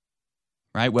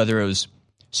 right? Whether it was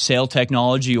sail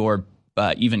technology or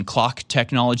even clock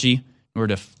technology in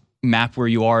order to map where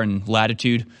you are in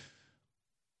latitude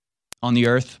on the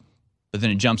Earth. But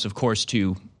then it jumps, of course,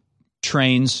 to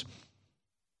trains,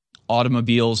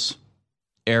 automobiles,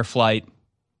 air flight,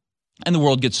 and the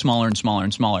world gets smaller and smaller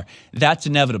and smaller. That's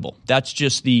inevitable. That's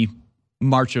just the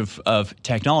march of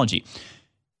technology.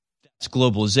 That's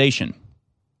globalization.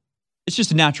 It's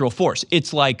just a natural force.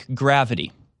 It's like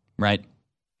gravity, right?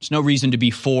 There's no reason to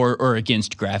be for or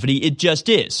against gravity. It just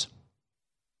is.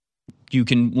 You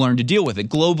can learn to deal with it.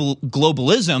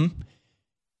 Globalism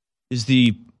is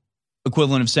the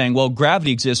equivalent of saying, well,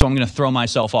 gravity exists, so I'm going to throw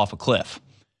myself off a cliff.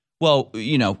 Well,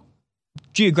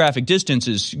 geographic distance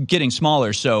is getting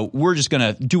smaller, so we're just going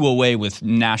to do away with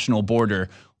national border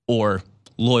or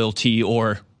loyalty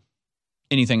or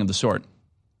anything of the sort.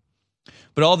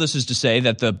 But all this is to say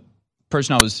that the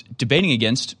person I was debating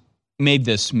against made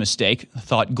this mistake,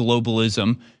 thought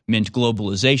globalism meant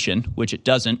globalization, which it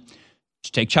doesn't.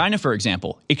 Just take China, for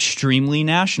example, extremely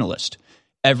nationalist.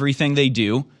 Everything they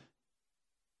do,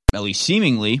 at least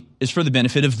seemingly, is for the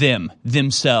benefit of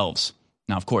themselves.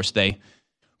 Now, of course, they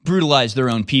brutalize their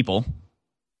own people.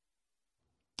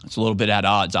 It's a little bit at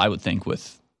odds, I would think,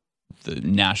 with the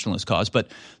nationalist cause. But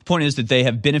the point is that they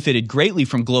have benefited greatly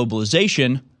from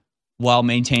globalization while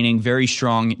maintaining very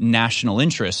strong national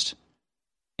interest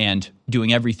and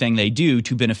doing everything they do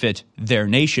to benefit their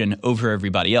nation over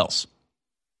everybody else.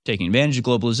 Taking advantage of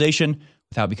globalization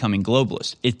without becoming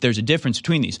globalist. There's a difference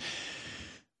between these.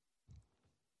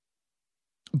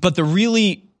 But the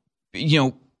really,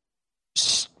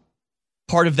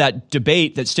 part of that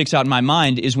debate that sticks out in my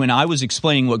mind is when I was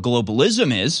explaining what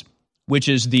globalism is, which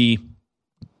is the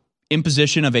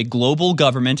imposition of a global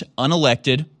government,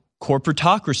 unelected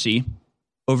corporatocracy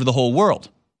over the whole world.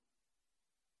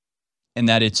 And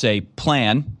that it's a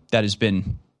plan that has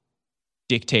been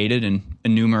dictated and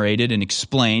enumerated and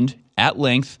explained at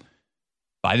length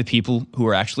by the people who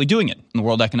are actually doing it in the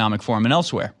World Economic Forum and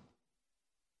elsewhere.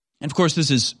 And of course, this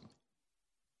is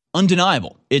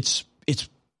undeniable. It's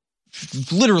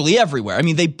literally everywhere. I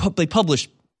mean, they publish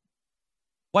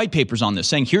white papers on this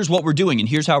saying, here's what we're doing and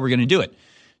here's how we're going to do it.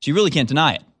 So you really can't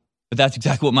deny it. But that's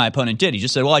exactly what my opponent did. He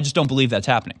just said, well, I just don't believe that's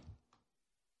happening.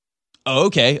 Oh,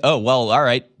 okay. Oh, well, all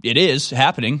right. It is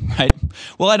happening, right?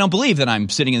 Well, I don't believe that I'm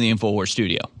sitting in the InfoWars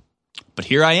studio. But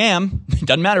here I am. It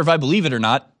doesn't matter if I believe it or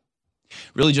not. It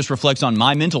really just reflects on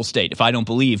my mental state if I don't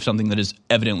believe something that is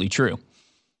evidently true.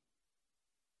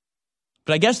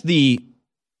 But I guess the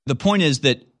point is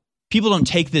that people don't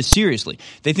take this seriously.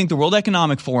 They think the World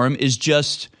Economic Forum is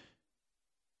just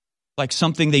like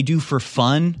something they do for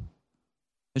fun.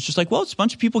 It's just like, well, it's a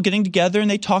bunch of people getting together and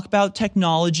they talk about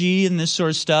technology and this sort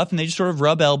of stuff, and they just sort of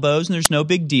rub elbows and there's no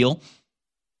big deal,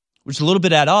 which is a little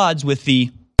bit at odds with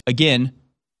the, again,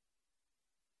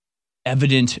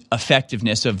 evident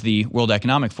effectiveness of the World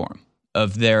Economic Forum,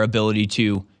 of their ability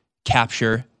to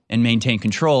capture and maintain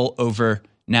control over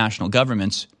national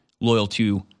governments loyal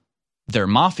to their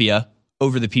mafia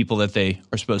over the people that they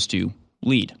are supposed to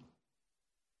lead.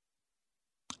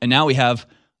 And now we have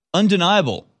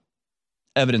undeniable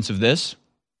evidence of this,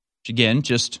 which again,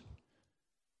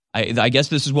 I guess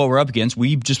this is what we're up against.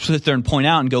 We just sit there and point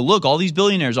out and go, look, all these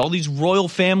billionaires, all these royal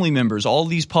family members, all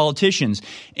these politicians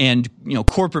and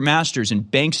corporate masters and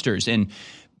banksters and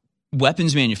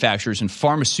weapons manufacturers and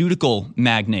pharmaceutical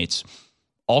magnates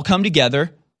all come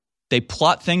together, they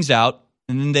plot things out,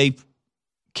 and then they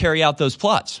carry out those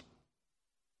plots.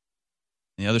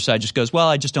 And the other side just goes, well,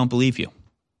 I just don't believe you.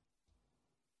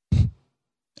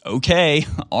 Okay,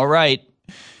 all right.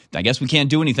 I guess we can't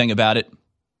do anything about it.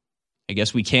 I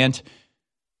guess we can't,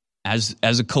 as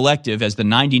a collective, as the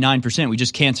 99%, we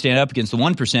just can't stand up against the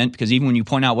 1%, because even when you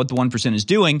point out what the 1% is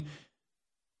doing,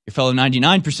 your fellow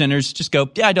 99%ers just go,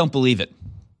 yeah, I don't believe it.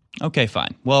 Okay,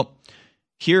 fine. Well,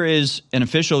 here is an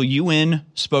official UN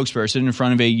spokesperson in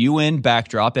front of a UN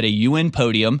backdrop at a UN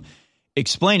podium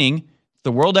explaining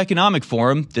the World Economic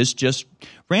Forum, this just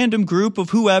random group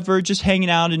of whoever just hanging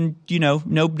out and,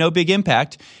 no big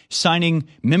impact, signing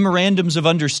memorandums of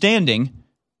understanding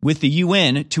with the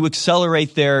UN to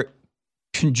accelerate their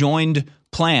conjoined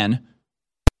plan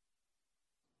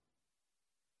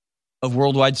of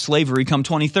worldwide slavery come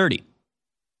 2030.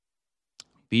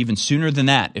 Be even sooner than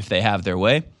that if they have their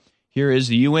way. Here is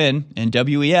the UN and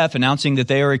WEF announcing that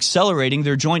they are accelerating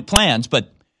their joint plans,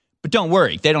 but don't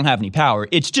worry, they don't have any power.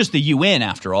 It's just the UN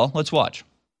after all. Let's watch.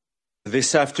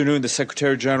 This afternoon, the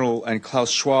Secretary General and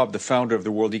Klaus Schwab, the founder of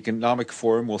the World Economic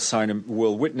Forum,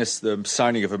 will witness the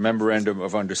signing of a memorandum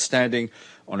of understanding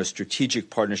on a strategic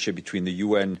partnership between the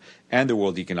UN and the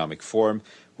World Economic Forum,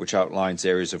 which outlines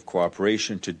areas of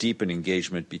cooperation to deepen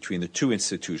engagement between the two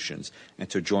institutions and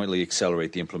to jointly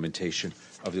accelerate the implementation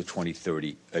of the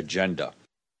 2030 agenda.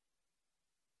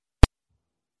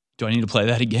 Do I need to play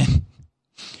that again?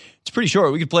 It's pretty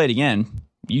short. We could play it again.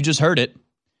 You just heard it.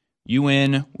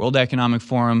 UN, World Economic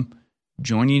Forum,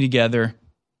 joining together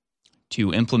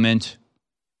to implement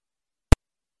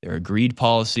their agreed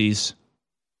policies,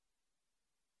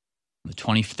 the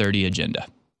 2030 agenda.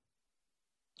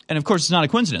 And of course, it's not a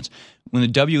coincidence. When the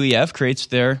WEF creates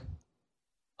their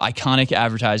iconic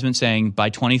advertisement saying, by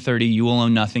 2030, you will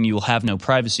own nothing, you will have no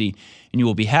privacy, and you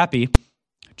will be happy,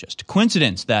 just a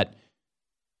coincidence that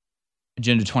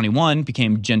Agenda 21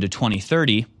 became Agenda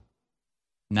 2030,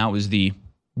 and that was the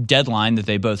deadline that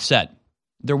they both set.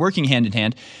 They're working hand in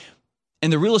hand.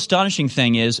 And the real astonishing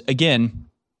thing is, again,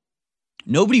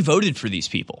 nobody voted for these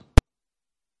people.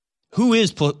 Who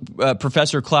is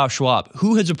Professor Klaus Schwab?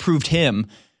 Who has approved him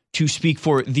to speak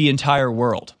for the entire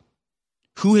world?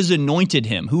 Who has anointed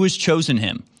him? Who has chosen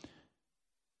him?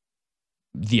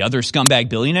 The other scumbag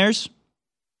billionaires?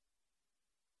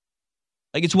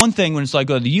 Like, it's one thing when it's like,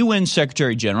 oh, the UN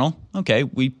Secretary General, okay,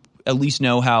 we at least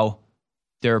know how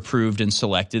they're approved and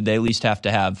selected. They at least have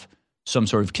to have some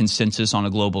sort of consensus on a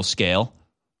global scale,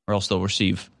 or else they'll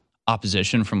receive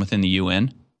opposition from within the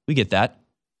UN. We get that.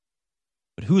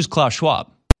 But who is Klaus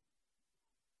Schwab?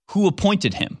 Who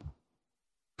appointed him?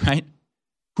 Right?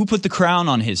 Who put the crown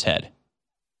on his head?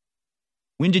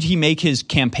 When did he make his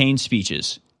campaign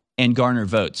speeches and garner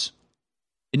votes?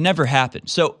 It never happened.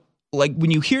 So, like,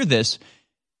 when you hear this,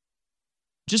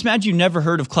 just imagine you've never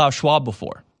heard of Klaus Schwab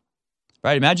before,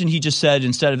 right? Imagine he just said,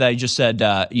 instead of that, he just said,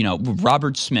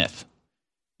 Robert Smith.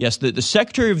 Yes, the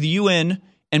Secretary of the UN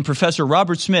and Professor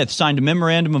Robert Smith signed a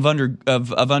memorandum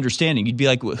of understanding. You'd be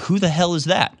like, who the hell is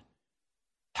that?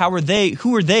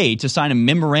 Who are they to sign a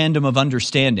memorandum of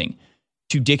understanding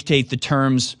to dictate the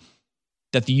terms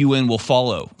that the UN will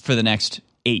follow for the next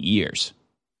 8 years?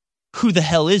 Who the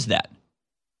hell is that?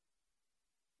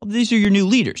 Well, these are your new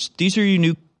leaders. These are your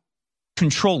new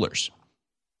controllers.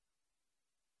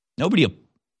 Nobody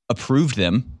approved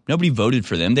them. Nobody voted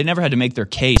for them. They never had to make their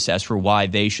case as for why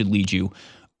they should lead you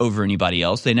over anybody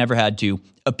else. They never had to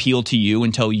appeal to you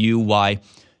and tell you why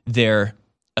their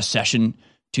accession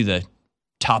to the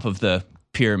top of the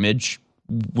pyramid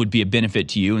would be a benefit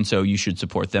to you, and so you should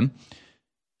support them.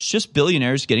 It's just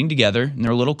billionaires getting together in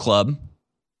their little club,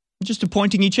 just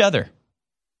appointing each other,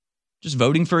 just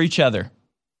voting for each other,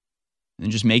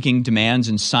 and just making demands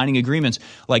and signing agreements.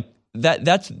 Like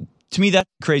that's, to me, that's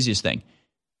the craziest thing.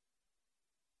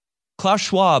 Klaus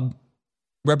Schwab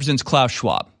represents Klaus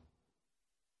Schwab.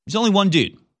 He's only one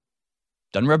dude.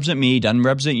 Doesn't represent me, doesn't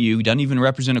represent you, doesn't even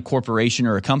represent a corporation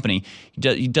or a company.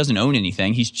 He doesn't own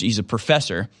anything. He's a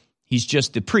professor. He's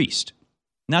just the priest.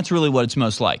 And that's really what it's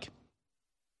most like.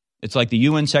 It's like the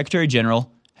UN Secretary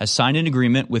General has signed an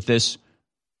agreement with this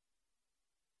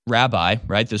rabbi,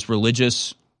 right? This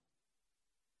religious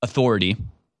authority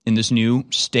in this new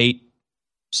state,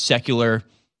 secular,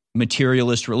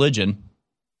 materialist religion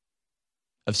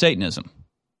of Satanism.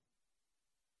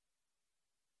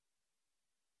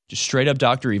 Just straight up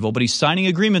Dr. Evil, but he's signing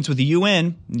agreements with the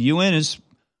UN. The UN is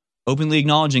openly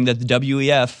acknowledging that the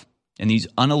WEF and these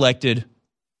unelected,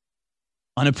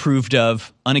 unapproved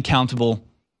of, unaccountable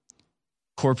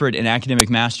corporate and academic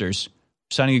masters are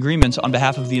signing agreements on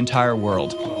behalf of the entire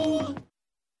world.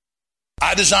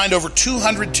 I designed over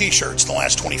 200 T-shirts in the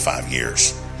last 25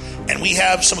 years. And we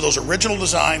have some of those original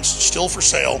designs still for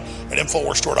sale at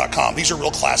InfoWarsStore.com. These are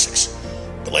real classics.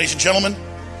 But ladies and gentlemen,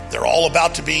 they're all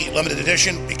about to be limited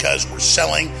edition because we're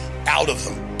selling out of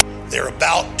them. They're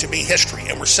about to be history,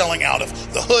 and we're selling out of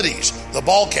the hoodies, the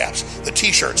ball caps, the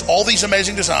T-shirts, all these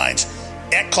amazing designs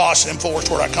at cost at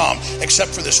InfoWarsStore.com,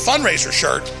 except for this fundraiser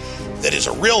shirt that is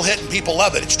a real hit and people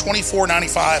love it. It's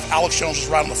 $24.95. Alex Jones is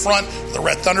right on the front, the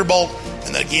red Thunderbolt,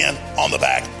 and then again on the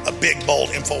back, a big bold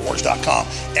InfoWars.com.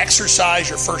 Exercise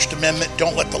your First Amendment.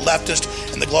 Don't let the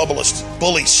leftist and the globalist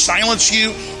bullies silence you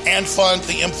and fund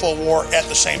the InfoWar at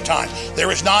the same time.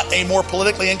 There is not a more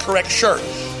politically incorrect shirt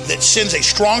that sends a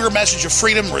stronger message of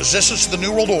freedom and resistance to the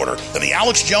New World Order than the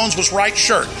Alex Jones Was Right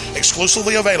shirt,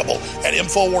 exclusively available at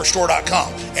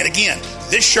InfoWarsStore.com. And again,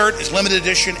 this shirt is limited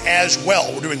edition as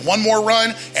well. We're doing one more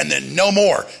run and then no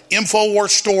more.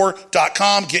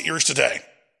 InfoWarsStore.com. Get yours today.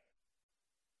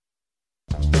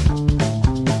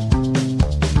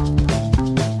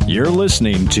 You're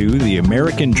listening to The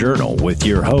American Journal with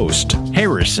your host,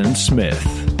 Harrison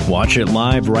Smith. Watch it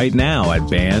live right now at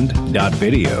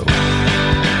band.video.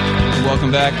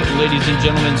 Welcome back, ladies and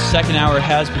gentlemen. Second hour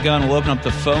has begun. We'll open up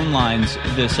the phone lines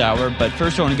this hour, but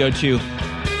first I want to go to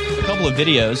a couple of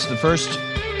videos. The first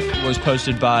was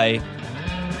posted by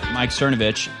Mike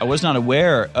Cernovich. I was not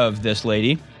aware of this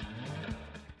lady. Let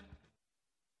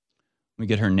me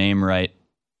get her name right.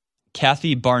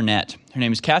 Kathy Barnett. Her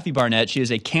name is Kathy Barnett. She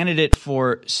is a candidate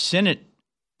for Senate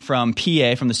from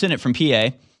PA, from the Senate from PA,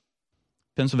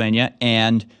 Pennsylvania,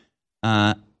 and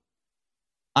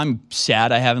I'm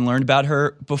sad I haven't learned about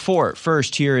her before.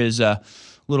 First, here is a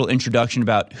little introduction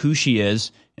about who she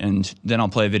is, and then I'll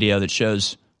play a video that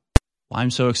shows why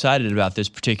I'm so excited about this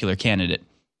particular candidate.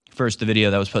 First, the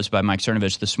video that was posted by Mike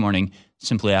Cernovich this morning,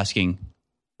 simply asking,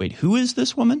 wait, who is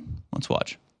this woman? Let's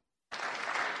watch.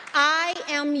 I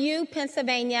am you,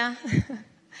 Pennsylvania.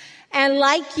 And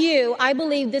like you, I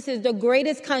believe this is the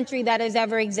greatest country that has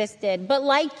ever existed. But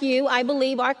like you, I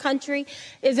believe our country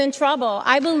is in trouble.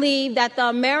 I believe that the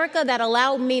America that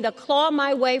allowed me to claw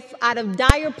my way out of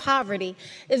dire poverty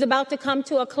is about to come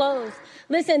to a close.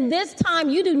 Listen, this time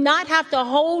you do not have to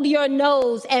hold your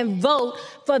nose and vote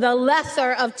for the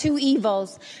lesser of two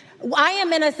evils. I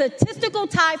am in a statistical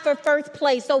tie for first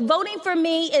place, so voting for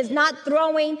me is not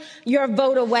throwing your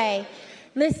vote away.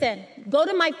 Listen, go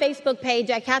to my Facebook page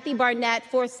at Kathy Barnett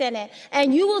for Senate,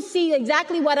 and you will see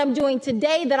exactly what I'm doing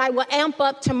today that I will amp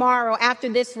up tomorrow after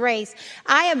this race.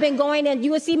 I have been going, and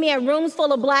you will see me in rooms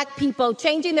full of black people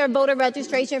changing their voter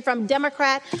registration from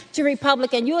Democrat to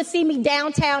Republican. You will see me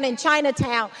downtown in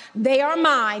Chinatown. They are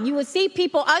mine. You will see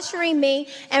people ushering me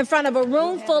in front of a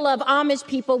room full of Amish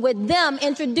people, with them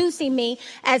introducing me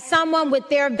as someone with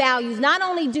their values. Not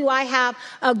only do I have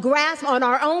a grasp on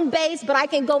our own base, but I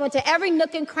can go into every nook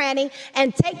and cranny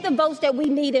and take the votes that we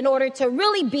need in order to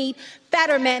really beat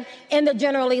Fetterman in the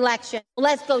general election.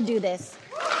 Let's go do this.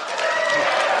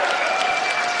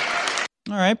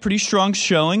 All right, pretty strong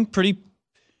showing, pretty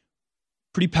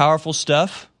powerful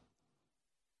stuff.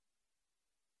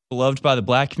 Beloved by the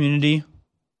black community,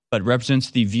 but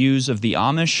represents the views of the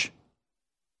Amish.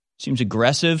 Seems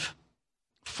aggressive,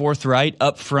 forthright,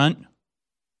 upfront,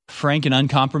 frank and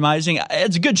uncompromising.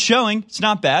 It's a good showing. It's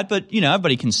not bad, but,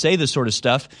 everybody can say this sort of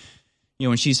stuff.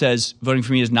 When she says voting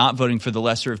for me is not voting for the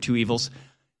lesser of two evils,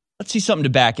 let's see something to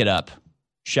back it up,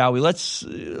 shall we? Let's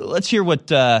hear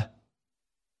what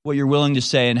you're willing to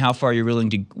say and how far you're willing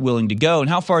to go, and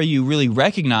how far you really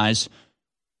recognize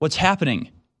what's happening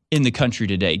in the country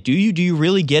today. Do you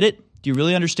really get it? Do you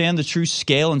really understand the true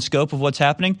scale and scope of what's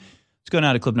happening? Let's go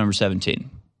now to clip number 17.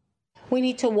 We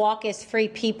need to walk as free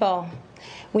people.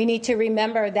 We need to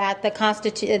remember that that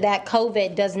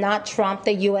COVID does not trump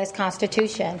the U.S.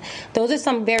 Constitution. Those are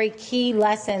some very key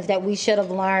lessons that we should have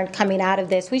learned coming out of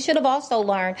this. We should have also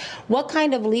learned what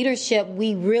kind of leadership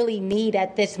we really need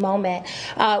at this moment.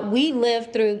 We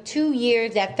lived through 2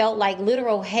 years that felt like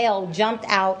literal hell jumped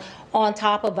out on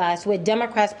top of us, with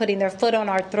Democrats putting their foot on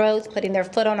our throats, putting their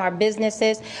foot on our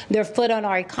businesses, their foot on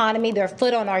our economy, their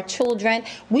foot on our children.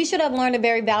 We should have learned a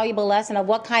very valuable lesson of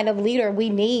what kind of leader we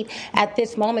need at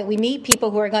this moment. We need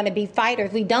people who are going to be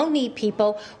fighters. We don't need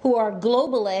people who are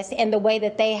globalists in the way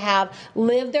that they have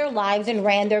lived their lives and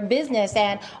ran their business.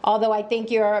 And although I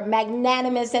think you're a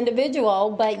magnanimous individual,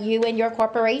 but you and your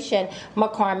corporation,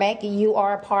 McCormick, you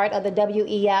are a part of the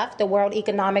WEF, the World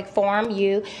Economic Forum,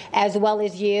 you as well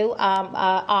as you.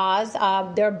 Oz,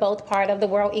 they're both part of the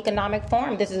World Economic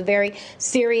Forum. This is a very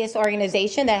serious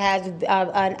organization that has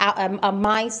a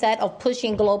mindset of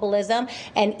pushing globalism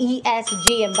and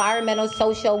ESG, environmental,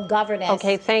 international social governance.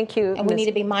 Okay, thank you. And we need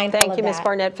to be mindful of that. Thank you, Ms.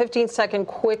 Barnett. 15-second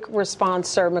quick response,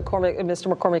 sir.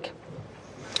 Mr. McCormick.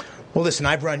 Well, listen,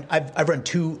 I've run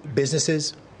two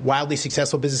businesses, wildly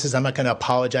successful businesses. I'm not going to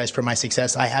apologize for my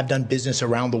success. I have done business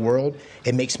around the world.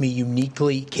 It makes me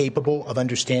uniquely capable of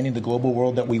understanding the global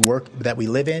world that we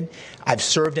live in. I've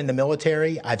served in the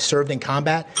military. I've served in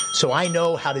combat. So I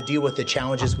know how to deal with the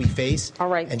challenges we face. All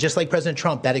right. And just like President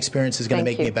Trump, that experience is going to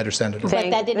make me a better senator. But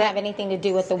that didn't have anything to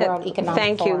do with the World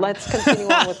Economic Forum. Thank you. Let's continue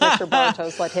on with Mr.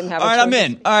 Bartos. Let him have All a right, choice. I'm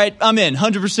in. All right, I'm in.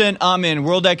 100% I'm in.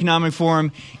 World Economic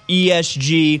Forum,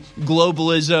 ESG,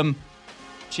 globalism.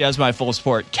 She has my full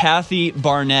support. Kathy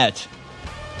Barnett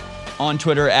on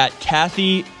Twitter at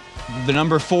Kathy, the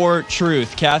number 4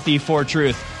 truth. Kathy 4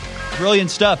 truth.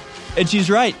 Brilliant stuff. And she's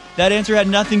right. That answer had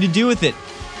nothing to do with it.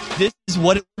 This is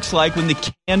what it looks like when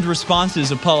the canned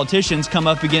responses of politicians come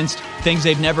up against things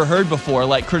they've never heard before,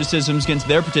 like criticisms against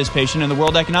their participation in the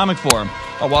World Economic Forum.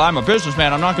 Oh, well, I'm a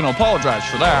businessman. I'm not going to apologize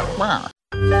for that.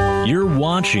 You're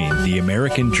watching The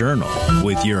American Journal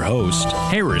with your host,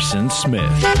 Harrison Smith.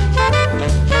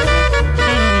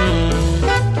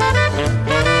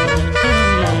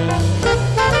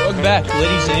 Welcome back,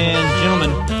 ladies and gentlemen.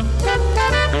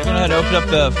 I'm going to open up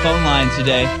the phone line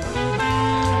today.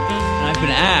 And I've been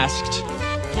asked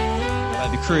by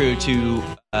the crew to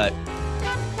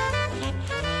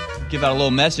give out a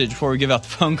little message before we give out the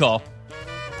phone call.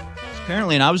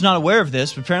 Apparently, and I was not aware of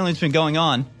this, but apparently it's been going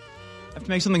on. I have to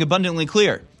make something abundantly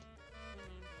clear.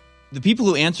 The people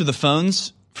who answer the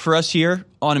phones for us here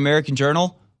on American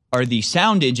Journal are the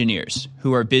sound engineers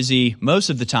who are busy most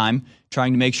of the time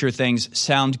trying to make sure things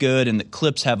sound good and that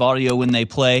clips have audio when they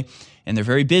play, and they're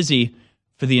very busy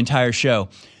for the entire show.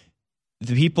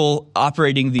 The people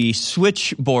operating the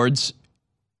switchboards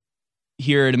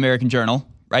here at American Journal,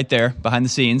 right there behind the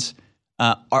scenes,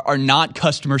 are not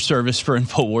customer service for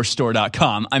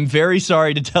InfoWarsStore.com. I'm very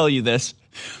sorry to tell you this,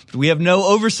 but we have no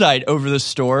oversight over the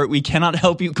store. We cannot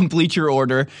help you complete your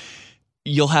order.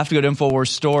 You'll have to go to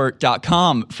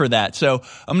InfoWarsStore.com for that. So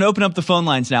I'm going to open up the phone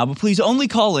lines now, but please only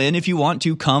call in if you want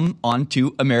to come on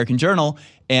to American Journal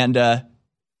and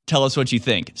tell us what you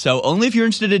think. So only if you're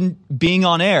interested in being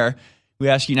on air, we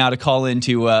ask you now to call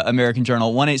into American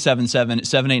Journal,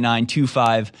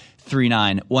 1-877-789-2539,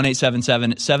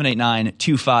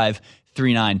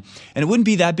 1-877-789-2539. And it wouldn't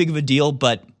be that big of a deal,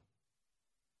 but,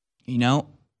 you know,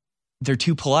 they're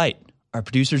too polite. Our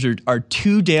producers are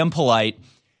too damn polite.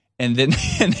 And then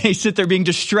they sit there being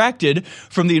distracted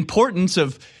from the importance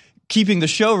of keeping the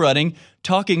show running,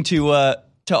 talking to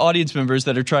audience members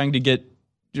that are trying to get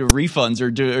refunds or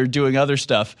doing other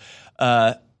stuff.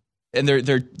 And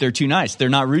they're too nice. They're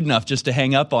not rude enough just to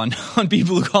hang up on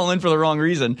people who call in for the wrong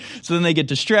reason. So then they get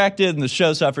distracted and the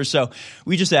show suffers. So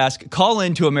we just ask, call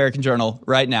in to American Journal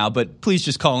right now, but please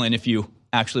just call in if you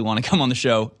actually want to come on the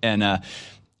show and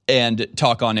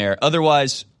talk on air.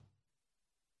 Otherwise,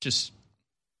 just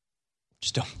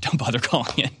don't bother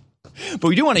calling in. But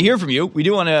we do want to hear from you. We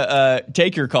do want to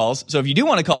take your calls. So if you do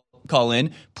want to call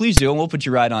in, please do, and we'll put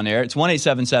you right on air. It's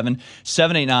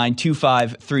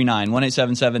 1-877-789-2539,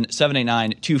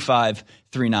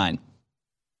 1-877-789-2539. And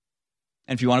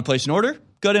if you want to place an order,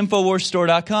 go to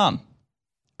InfoWarsStore.com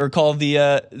or call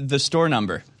the store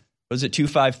number. What is it,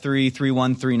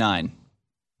 253-3139.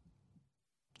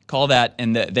 Call that,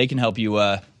 and they can help you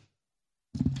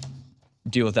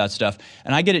deal with that stuff.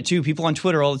 And I get it too. People on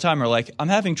Twitter all the time are like, I'm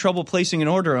having trouble placing an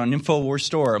order on InfoWars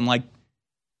Store. I'm like,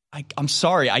 I'm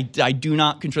sorry. I do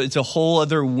not control. It's a whole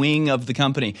other wing of the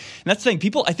company. And that's the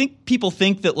thing. I think people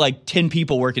think that like 10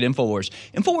 people work at InfoWars.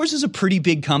 InfoWars is a pretty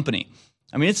big company.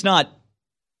 I mean, it's not,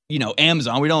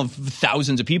 Amazon. We don't have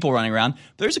thousands of people running around.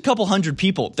 There's a couple hundred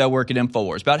people that work at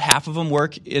InfoWars. About half of them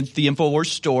work at the InfoWars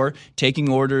store, taking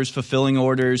orders, fulfilling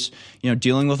orders,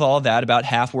 dealing with all of that. About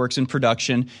half works in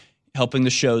production, helping the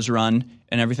shows run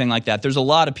and everything like that. There's a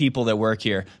lot of people that work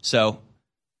here. So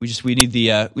we need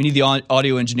the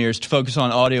audio engineers to focus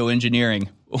on audio engineering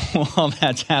while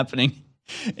that's happening.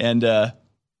 And they're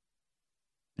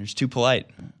just too polite,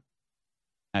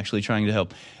 actually trying to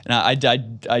help. And I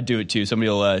do it too. Somebody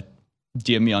will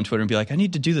DM me on Twitter and be like, I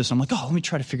need to do this. I'm like, let me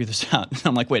try to figure this out. And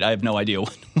I'm like, wait, I have no idea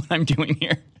what I'm doing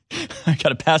here. I got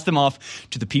to pass them off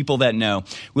to the people that know.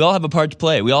 We all have a part to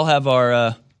play. We all have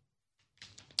our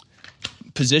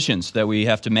positions that we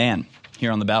have to man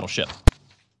here on the battleship.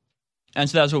 And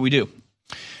so that's what we do.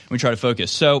 We try to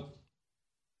focus. So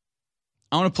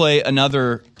I want to play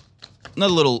another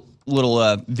little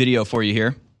video for you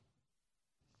here.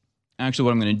 Actually,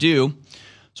 what I'm going to do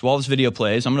is while this video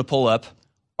plays, I'm going to pull up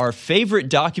our favorite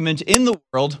document in the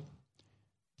world,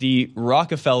 the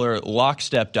Rockefeller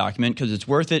Lockstep document because it's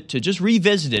worth it to just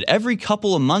revisit it every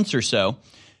couple of months or so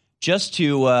just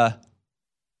to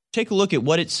take a look at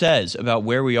what it says about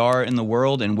where we are in the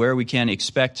world and where we can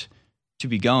expect to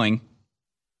be going.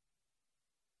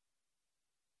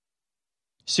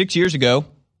 6 years ago,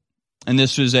 and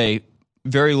this was a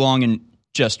very long and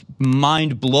just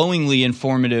mind-blowingly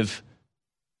informative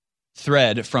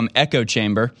thread from Echo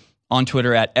Chamber on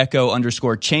Twitter at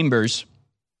Echo_Chambers.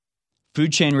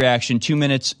 Food chain reaction, 2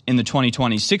 minutes in the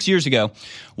 2020s. 6 years ago,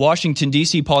 Washington,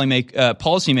 D.C.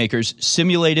 policymakers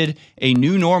simulated a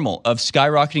new normal of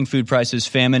skyrocketing food prices,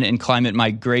 famine, and climate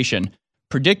migration.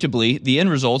 Predictably, the end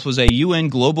result was a UN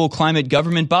global climate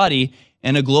government body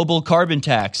and a global carbon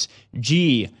tax.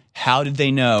 Gee, how did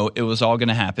they know it was all going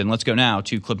to happen? Let's go now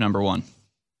to clip number 1.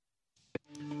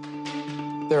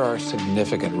 There are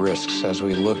significant risks as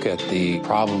we look at the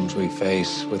problems we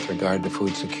face with regard to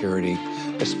food security,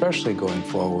 especially going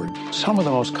forward. Some of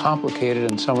the most complicated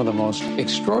and some of the most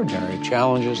extraordinary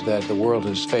challenges that the world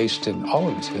has faced in all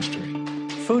of its history.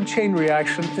 Food chain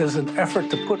reaction is an effort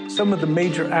to put some of the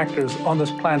major actors on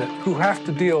this planet who have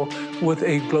to deal with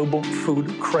a global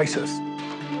food crisis.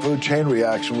 Food chain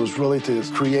reaction was really to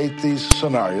create these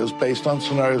scenarios based on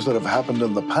scenarios that have happened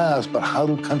in the past, but how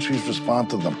do countries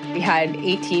respond to them? We had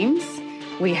 8 teams.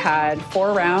 We had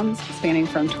 4 rounds spanning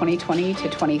from 2020 to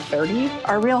 2030.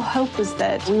 Our real hope was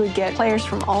that we would get players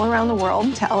from all around the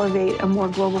world to elevate a more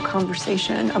global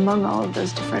conversation among all of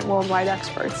those different worldwide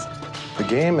experts. The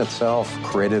game itself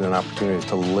created an opportunity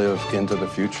to live into the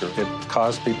future. It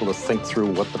caused people to think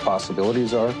through what the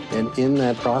possibilities are. And in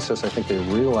that process, I think they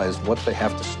realized what they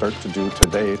have to start to do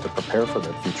today to prepare for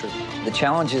that future. The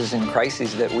challenges and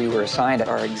crises that we were assigned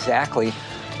are exactly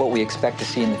what we expect to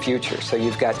see in the future. So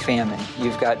you've got famine,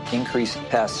 you've got increased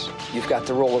pests, you've got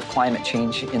the role of climate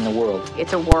change in the world.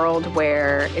 It's a world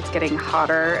where it's getting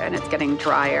hotter and it's getting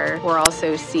drier. We're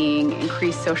also seeing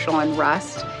increased social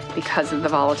unrest because of the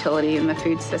volatility in the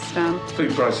food system.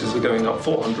 Food prices are going up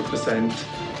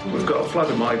 400%. We've got a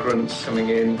flood of migrants coming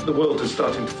in. The world is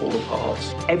starting to fall apart.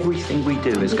 Everything we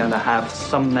do is going to have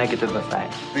some negative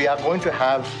effect. We are going to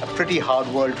have a pretty hard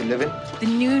world to live in. The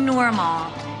new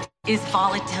normal is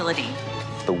volatility.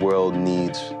 The world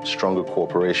needs stronger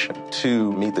cooperation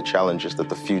to meet the challenges that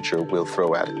the future will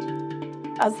throw at it.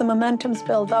 As the momentums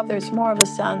build up, there's more of a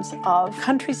sense of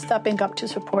countries stepping up to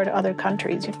support other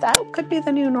countries. If that could be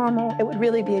the new normal, it would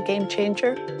really be a game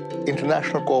changer.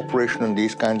 International cooperation on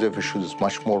these kinds of issues is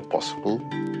much more possible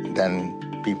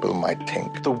than people might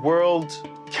think. The world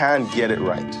can get it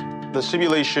right. The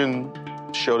simulation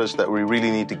showed us that we really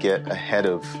need to get ahead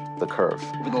of the curve.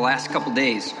 Over the last couple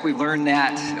days, we've learned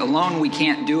that alone we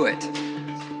can't do it.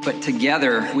 But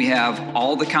together we have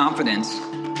all the confidence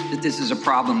that this is a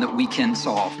problem that we can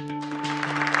solve.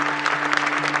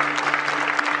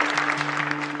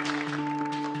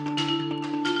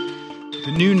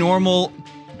 The new normal,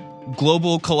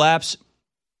 global collapse,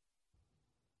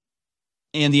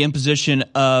 and the imposition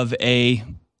of a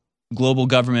global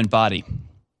government body.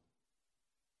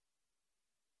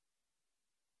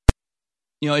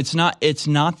 You know, it's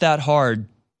not that hard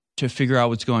to figure out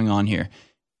what's going on here.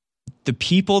 The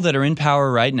people that are in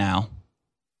power right now,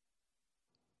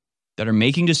 that are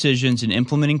making decisions and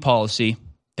implementing policy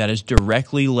that has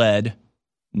directly led,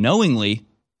 knowingly,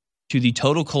 to the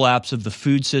total collapse of the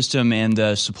food system and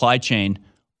the supply chain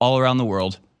all around the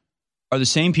world, are the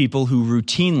same people who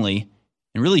routinely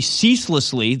and really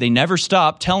ceaselessly, they never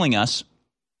stop telling us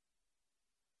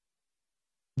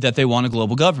that they want a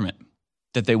global government,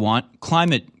 that they want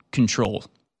climate control,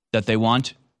 that they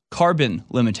want carbon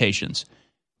limitations.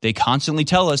 They constantly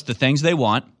tell us the things they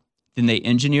want, then they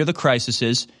engineer the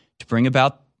crises to bring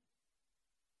about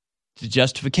the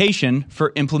justification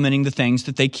for implementing the things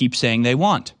that they keep saying they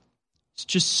want. It's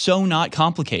just so not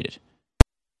complicated.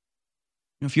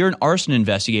 If you're an arson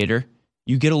investigator,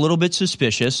 you get a little bit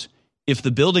suspicious if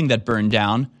the building that burned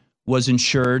down was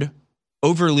insured,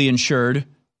 overly insured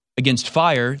against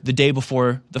fire the day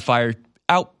before the fire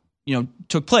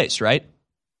took place, right?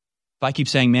 If I keep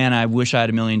saying, man, I wish I had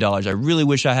 $1 million. I really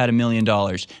wish I had $1 million.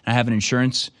 And I have an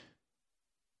insurance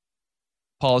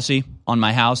policy on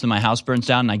my house and my house burns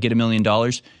down and I get $1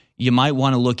 million, you might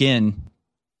want to look in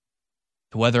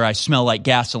to whether I smell like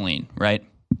gasoline, right?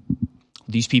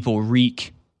 These people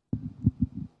reek.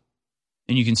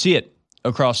 And you can see it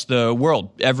across the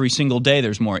world. Every single day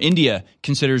there's more. India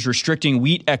considers restricting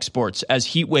wheat exports as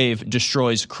heat wave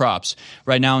destroys crops.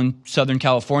 Right now in Southern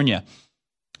California,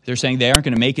 they're saying they aren't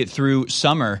going to make it through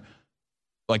summer.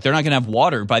 Like they're not going to have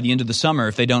water by the end of the summer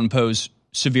if they don't impose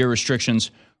severe restrictions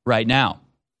right now.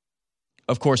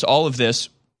 Of course, all of this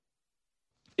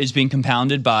is being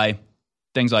compounded by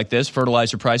things like this.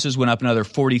 Fertilizer prices went up another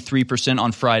 43%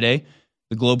 on Friday.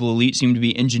 The global elite seem to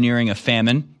be engineering a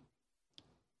famine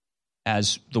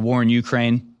as the war in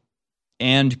Ukraine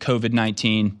and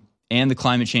COVID-19 and the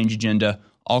climate change agenda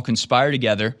all conspire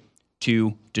together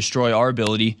to destroy our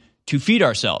ability to feed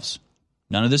ourselves.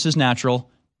 None of this is natural.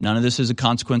 None of this is a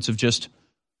consequence of just,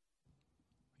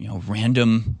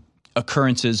 random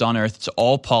occurrences on Earth. It's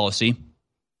all policy.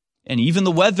 And even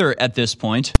the weather at this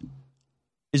point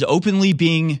is openly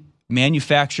being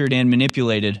manufactured and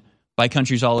manipulated by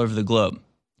countries all over the globe.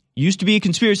 Used to be a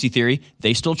conspiracy theory.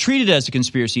 They still treat it as a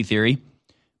conspiracy theory.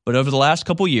 But over the last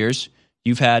couple years,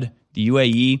 you've had the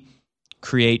UAE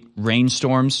create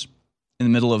rainstorms in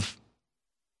the middle of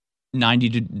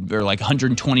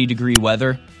 120 degree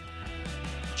weather.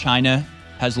 China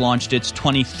has launched its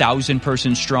 20,000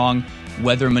 person strong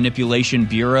weather manipulation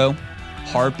bureau.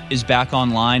 HARP is back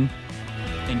online,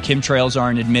 and chemtrails are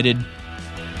an admitted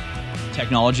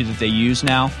technology that they use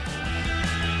now.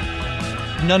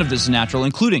 None of this is natural,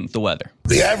 including the weather.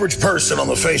 The average person on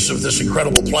the face of this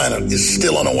incredible planet is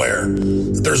still unaware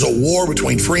that there's a war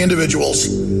between free individuals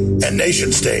and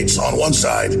nation states on one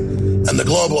side and the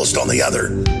globalists on the other,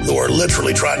 who are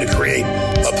literally trying to create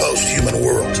a post-human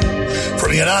world.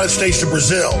 From the United States to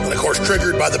Brazil, and of course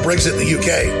triggered by the Brexit in the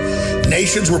UK,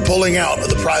 nations were pulling out of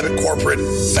the private corporate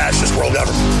fascist world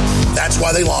government. That's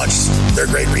why they launched their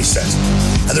Great Reset.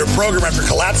 And their program after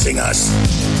collapsing us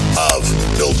of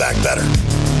Build Back Better.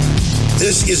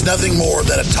 This is nothing more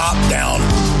than a top-down,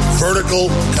 vertical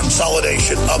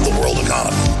consolidation of the world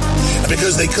economy. And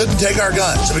because they couldn't take our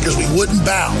guns, and because we wouldn't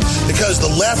bow, because the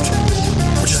left,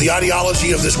 which is the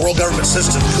ideology of this world government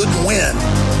system, couldn't win,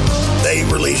 they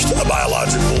released a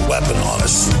biological weapon on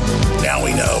us. Now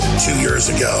we know 2 years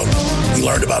ago. We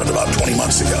learned about it about 20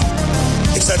 months ago.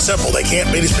 It's that simple. They can't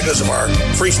beat us because of our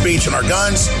free speech and our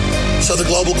guns. So the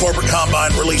global corporate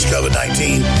combine released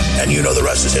COVID-19, and you know the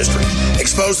rest is history.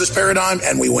 Expose this paradigm,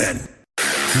 and we win.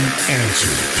 The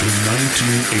answer to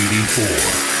 1984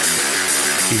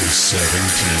 is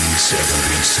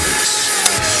 1776.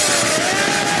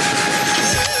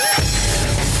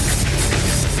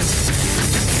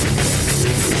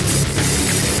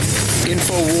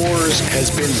 InfoWars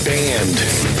has been banned.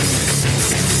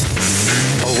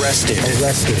 Arrested.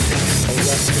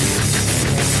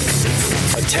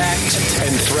 Attacked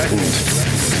and threatened.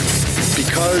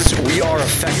 Because we are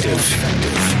effective.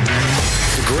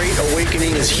 The Great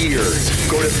Awakening is here.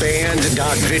 Go to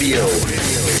band.video.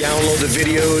 Download the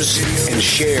videos and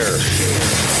share.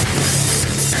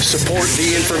 Support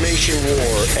the information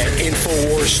war at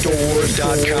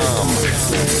InfoWarsStore.com.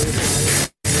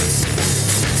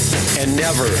 And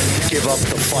never give up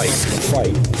the fight.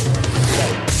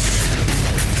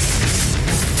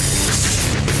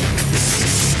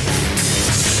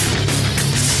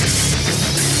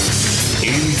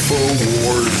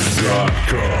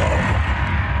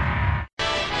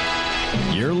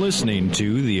 InfoWars.com. You're listening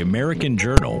to The American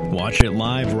Journal. Watch it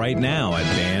live right now at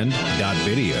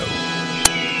band.video.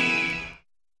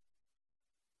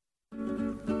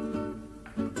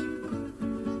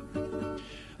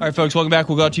 All right, folks, welcome back.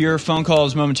 We'll go to your phone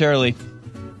calls momentarily.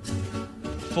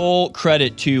 Full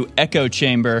credit to Echo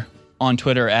Chamber on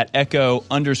Twitter at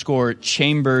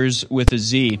Echo_Chambers with a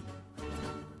Z.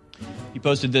 He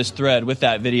posted this thread with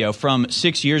that video from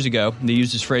 6 years ago. They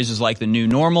uses phrases like the new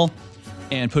normal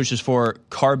and pushes for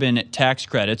carbon tax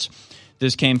credits.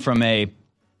 This came from a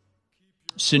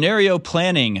scenario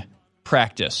planning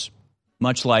practice,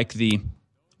 much like the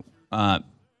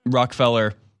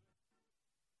Rockefeller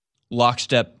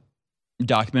Lockstep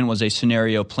document was a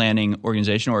scenario planning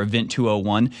organization, or Event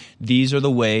 201. These are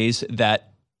the ways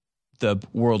that the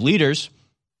world leaders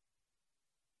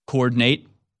coordinate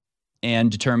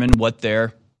and determine what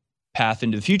their path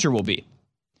into the future will be.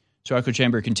 So Echo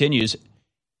Chamber continues,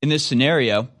 in this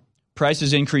scenario,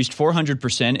 prices increased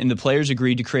 400% and the players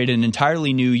agreed to create an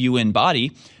entirely new UN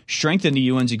body, strengthen the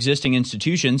UN's existing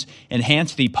institutions,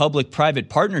 enhance the public-private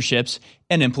partnerships,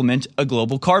 and implement a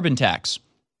global carbon tax.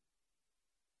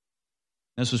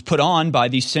 This was put on by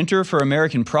the Center for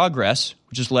American Progress,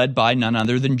 which is led by none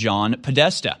other than John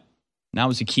Podesta. And that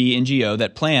was a key NGO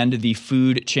that planned the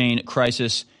food chain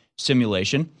crisis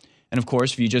simulation. And of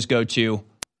course, if you just go to,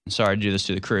 I'm sorry to do this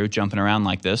to the crew, jumping around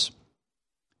like this,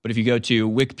 but if you go to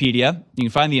Wikipedia, you can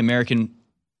find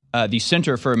the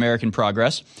Center for American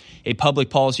Progress, a public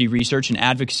policy research and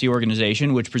advocacy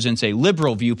organization which presents a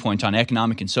liberal viewpoint on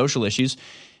economic and social issues,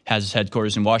 has its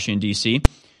headquarters in Washington, D.C.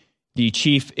 The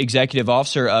chief executive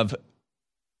officer of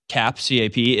CAP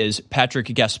is Patrick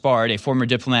Gaspard, a former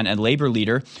diplomat and labor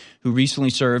leader who recently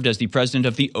served as the president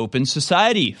of the Open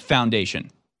Society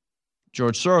Foundation.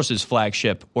 George Soros'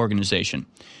 flagship organization.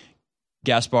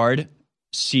 Gaspard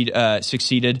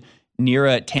succeeded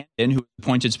Neera Tanden, who was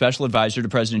appointed special advisor to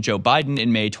President Joe Biden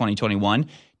in May 2021.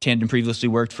 Tanden previously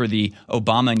worked for the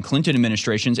Obama and Clinton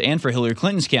administrations and for Hillary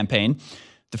Clinton's campaign.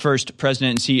 The first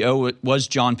president and CEO was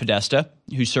John Podesta,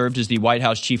 who served as the White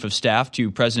House chief of staff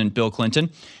to President Bill Clinton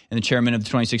and the chairman of the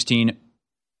 2016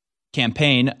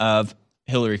 campaign of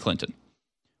Hillary Clinton.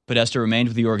 Podesta remained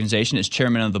with the organization as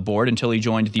chairman of the board until he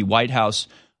joined the White House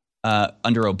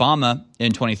under Obama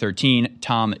in 2013.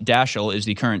 Tom Daschle is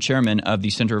the current chairman of the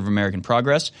Center for American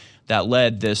Progress that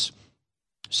led this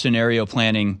scenario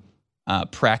planning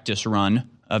practice run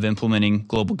of implementing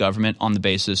global government on the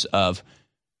basis of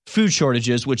food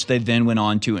shortages, which they then went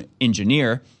on to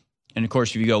engineer. And of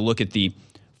course, if you go look at the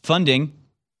funding,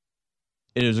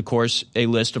 it is, of course, a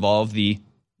list of all of the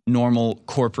normal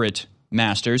corporate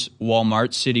masters: Walmart,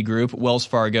 Citigroup, Wells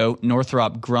Fargo,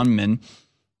 Northrop Grumman,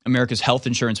 America's Health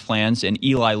Insurance Plans, and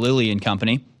Eli Lilly and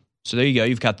Company. So there you go.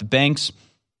 You've got the banks,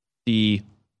 the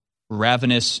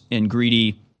ravenous and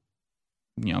greedy,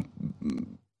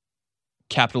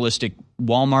 capitalistic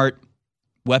Walmart,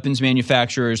 weapons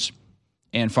manufacturers,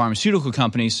 and pharmaceutical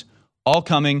companies all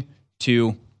coming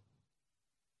to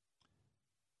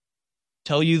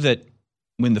tell you that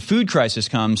when the food crisis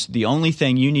comes, the only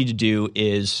thing you need to do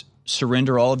is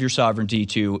surrender all of your sovereignty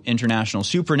to international,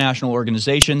 supranational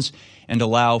organizations and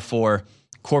allow for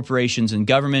corporations and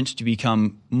government to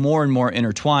become more and more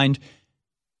intertwined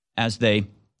as they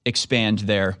expand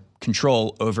their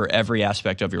control over every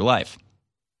aspect of your life.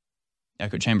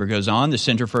 Echo Chamber goes on. The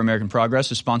Center for American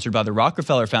Progress is sponsored by the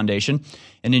Rockefeller Foundation,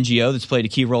 an NGO that's played a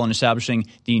key role in establishing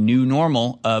the new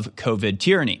normal of COVID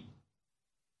tyranny.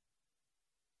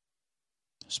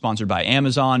 Sponsored by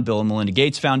Amazon, Bill and Melinda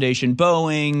Gates Foundation,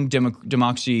 Boeing,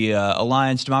 Democracy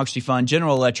Alliance, Democracy Fund,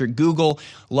 General Electric, Google,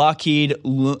 Lockheed,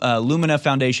 Lumina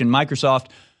Foundation, Microsoft,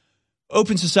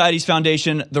 Open Societies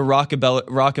Foundation, the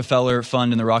Rockefeller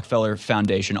Fund, and the Rockefeller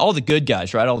Foundation. All the good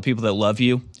guys, right? All the people that love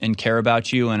you and care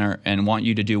about you and want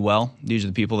you to do well. These are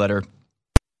the people that are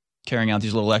carrying out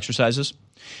these little exercises.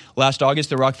 Last August,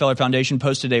 the Rockefeller Foundation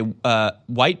posted a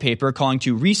white paper calling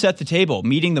to reset the table,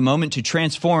 meeting the moment to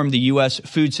transform the U.S.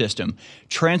 food system.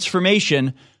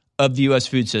 Transformation of the U.S.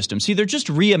 food system. See, they're just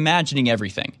reimagining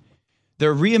everything.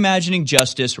 They're reimagining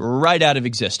justice right out of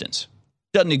existence.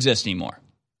 Doesn't exist anymore.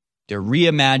 They're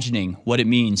reimagining what it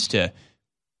means to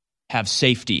have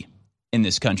safety in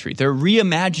this country. They're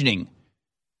reimagining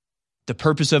the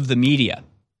purpose of the media.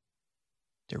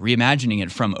 They're reimagining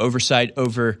it from oversight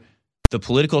over the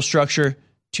political structure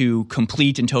to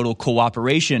complete and total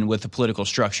cooperation with the political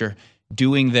structure,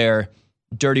 doing their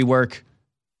dirty work,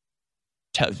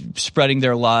 spreading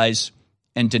their lies,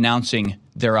 and denouncing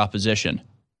their opposition.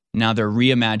 Now they're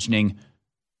reimagining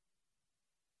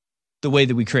the way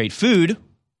that we create food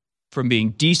from being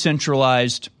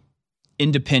decentralized,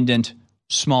 independent,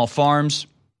 small farms,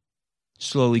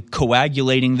 slowly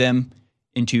coagulating them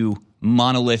into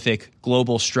monolithic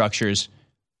global structures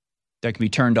that can be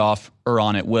turned off or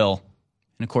on at will.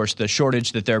 And of course, the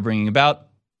shortage that they're bringing about,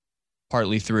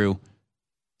 partly through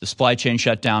the supply chain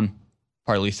shutdown,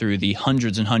 partly through the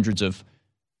hundreds and hundreds of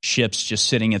ships just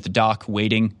sitting at the dock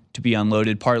waiting to be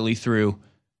unloaded, partly through,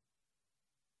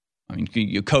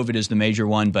 COVID is the major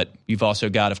one, but you've also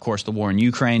got, of course, the war in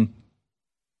Ukraine.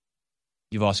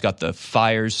 You've also got the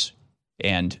fires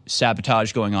and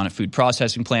sabotage going on at food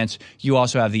processing plants. You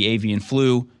also have the avian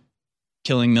flu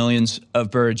killing millions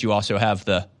of birds. You also have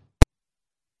the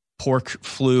pork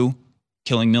flu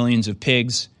killing millions of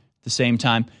pigs at the same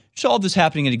time. So all this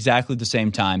happening at exactly the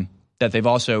same time that they've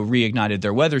also reignited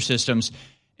their weather systems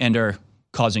and are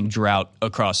causing drought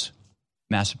across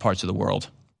massive parts of the world,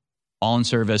 all in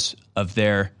service of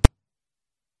their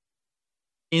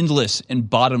endless and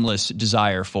bottomless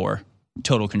desire for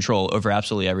total control over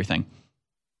absolutely everything.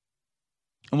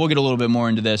 And we'll get a little bit more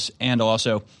into this, and I'll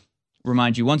also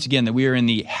remind you once again that we are in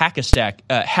the hack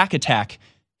attack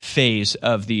phase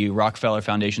of the Rockefeller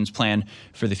Foundation's plan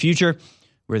for the future,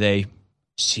 where they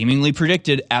seemingly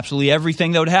predicted absolutely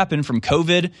everything that would happen, from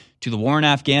COVID to the war in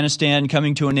Afghanistan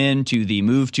coming to an end to the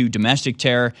move to domestic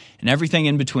terror, and everything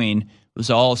in between was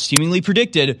all seemingly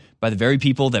predicted by the very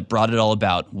people that brought it all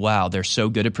about. Wow, they're so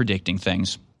good at predicting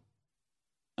things.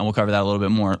 And we'll cover that a little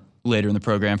bit more later in the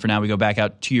program. For now, we go back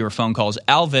out to your phone calls.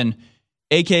 Alvin,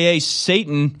 a.k.a.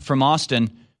 Satan from Austin,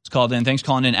 is called in. Thanks for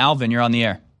calling in. Alvin, you're on the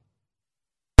air.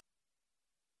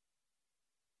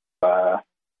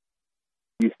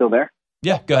 You still there?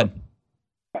 Yeah, go ahead.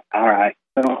 All right.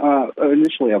 So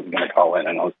initially I was going to call in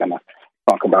and I was going to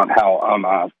talk about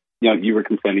how, you were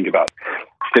complaining about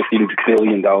 $50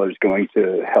 billion going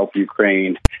to help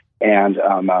Ukraine and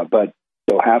but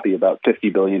so happy about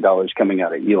 $50 billion coming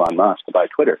out of Elon Musk to buy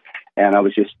Twitter. And I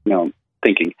was just,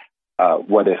 thinking,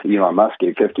 what if Elon Musk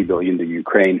gave $50 billion to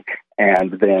Ukraine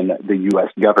and then the U.S.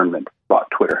 government bought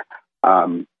Twitter?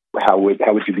 How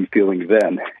would you be feeling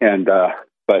then? And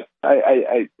but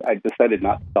I decided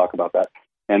not to talk about that,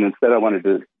 and instead I wanted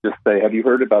to just say, have you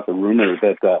heard about the rumor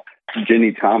that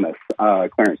Ginny Thomas,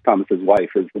 Clarence Thomas's wife,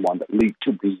 is the one that leaked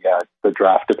the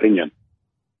draft opinion?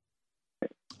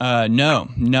 No,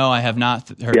 I have not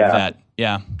heard of that.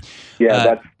 Yeah,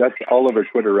 that's all over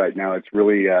Twitter right now. It's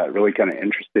really kind of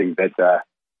interesting that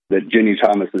Ginny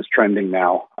Thomas is trending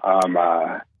now. And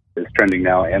the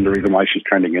reason why she's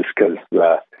trending is because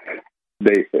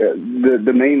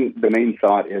the main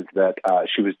thought is that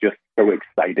she was just so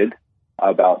excited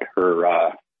about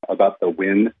about the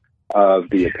win of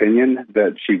the opinion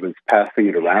that she was passing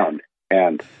it around,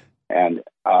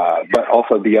 but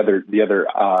also the other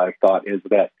thought is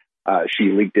that she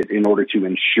leaked it in order to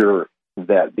ensure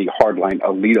that the hardline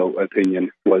Alito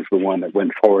opinion was the one that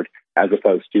went forward, as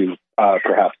opposed to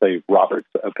perhaps a Roberts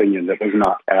opinion that was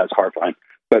not as hardline.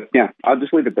 But yeah, I'll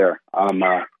just leave it there.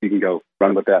 You can go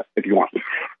run with that if you want.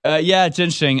 Yeah, it's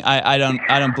interesting. I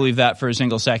don't believe that for a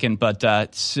single second, but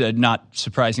it's not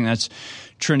surprising. That's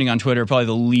trending on Twitter. Probably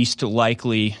the least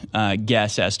likely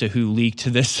guess as to who leaked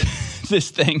this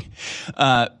thing.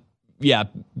 Yeah,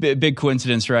 big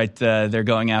coincidence, right? They're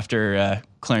going after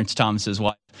Clarence Thomas's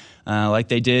wife, like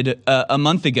they did a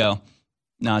month ago.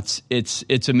 No,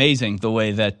 it's amazing the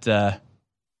way that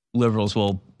liberals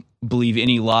will believe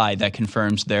any lie that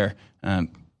confirms their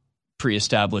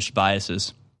pre-established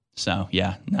biases. So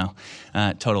yeah, no,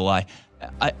 total lie.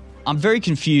 I'm very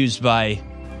confused by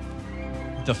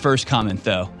the first comment,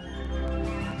 though.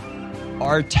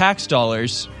 Are tax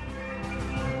dollars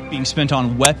being spent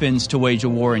on weapons to wage a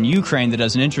war in Ukraine that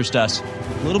doesn't interest us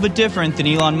a little bit different than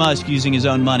Elon Musk using his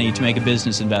own money to make a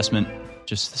business investment?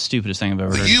 Just the stupidest thing I've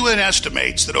ever heard. The UN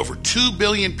estimates that over 2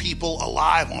 billion people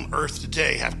alive on Earth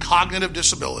today have cognitive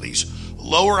disabilities,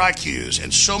 lower IQs,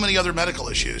 and so many other medical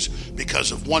issues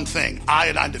because of one thing,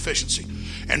 iodine deficiency.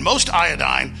 And most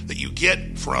iodine that you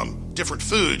get from different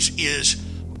foods is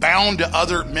bound to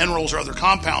other minerals or other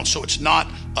compounds, so it's not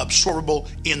absorbable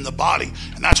in the body.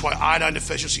 And that's why iodine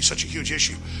deficiency is such a huge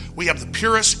issue. We have the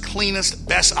purest, cleanest,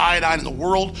 best iodine in the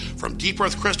world from deep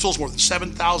earth crystals more than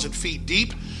 7,000 feet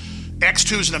deep.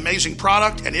 X2 is an amazing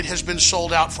product, and it has been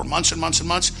sold out for months and months and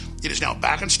months. It is now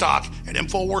back in stock at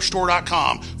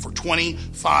InfoWarsStore.com for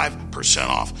 25%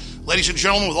 off. Ladies and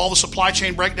gentlemen, with all the supply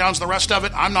chain breakdowns and the rest of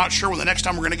it, I'm not sure when the next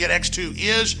time we're going to get X2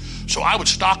 is, so I would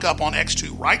stock up on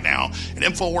X2 right now at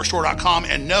InfoWarsStore.com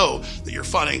and know that you're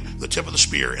funding the tip of the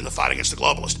spear in the fight against the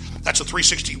globalist. That's a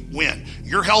 360 win.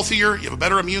 You're healthier, you have a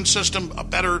better immune system, a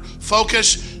better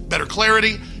focus, better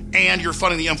clarity, and you're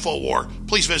funding the InfoWar.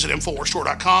 Please visit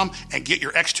InfoWarsStore.com and get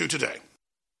your X2 today.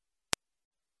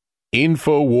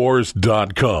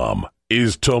 InfoWars.com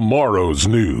is tomorrow's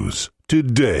news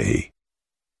today.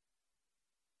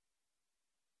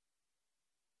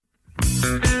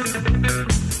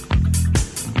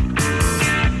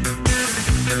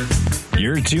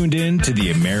 You're tuned in to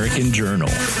the American Journal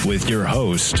with your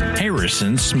host,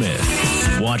 Harrison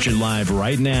Smith. Watch it live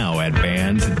right now at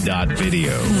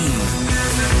band.video.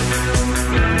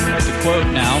 To quote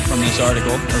now from this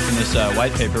article, or from this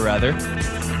white paper, rather.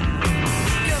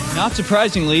 Not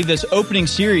surprisingly, this opening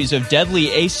series of deadly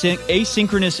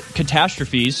asynchronous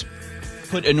catastrophes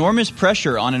put enormous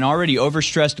pressure on an already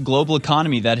overstressed global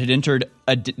economy that had entered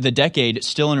the decade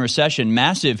still in recession.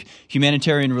 Massive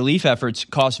humanitarian relief efforts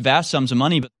cost vast sums of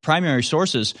money, but primary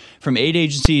sources, from aid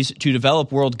agencies to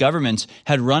developed world governments,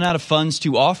 had run out of funds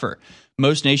to offer.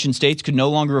 Most nation states could no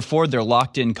longer afford their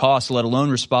locked-in costs, let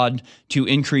alone respond to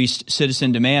increased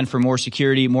citizen demand for more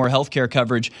security, more healthcare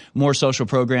coverage, more social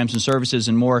programs and services,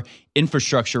 and more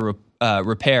infrastructure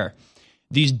repair.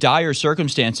 These dire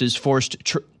circumstances forced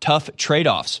tough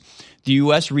trade-offs. The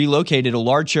U.S. relocated a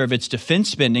large share of its defense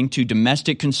spending to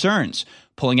domestic concerns,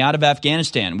 pulling out of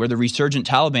Afghanistan, where the resurgent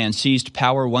Taliban seized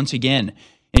power once again.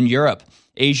 In Europe,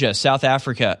 Asia, South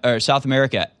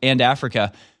America, and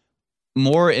Africa,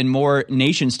 more and more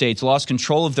nation-states lost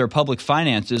control of their public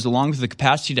finances, along with the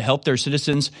capacity to help their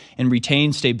citizens and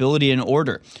retain stability and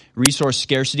order. Resource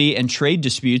scarcity and trade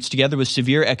disputes, together with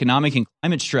severe economic and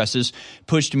climate stresses,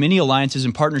 pushed many alliances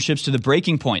and partnerships to the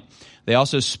breaking point. They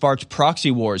also sparked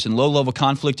proxy wars and low-level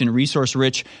conflict in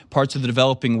resource-rich parts of the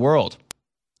developing world.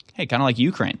 Hey, kind of like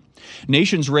Ukraine.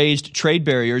 Nations raised trade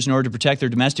barriers in order to protect their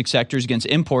domestic sectors against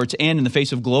imports and, in the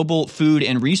face of global food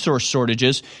and resource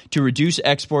shortages, to reduce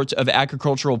exports of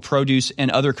agricultural produce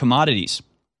and other commodities.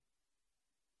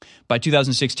 By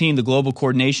 2016, the global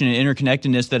coordination and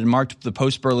interconnectedness that had marked the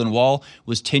post-Berlin Wall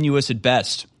was tenuous at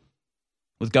best.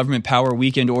 With government power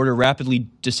weakened, order rapidly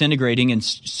disintegrating, and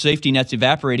safety nets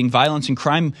evaporating, violence and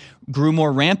crime grew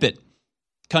more rampant.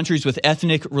 Countries with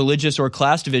ethnic, religious, or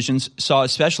class divisions saw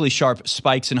especially sharp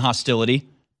spikes in hostility.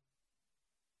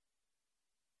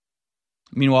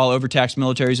 Meanwhile, overtaxed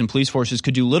militaries and police forces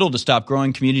could do little to stop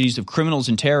growing communities of criminals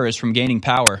and terrorists from gaining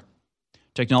power.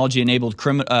 Technology-enabled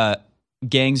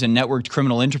gangs and networked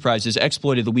criminal enterprises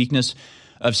exploited the weakness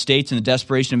of states and the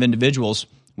desperation of individuals.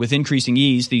 With increasing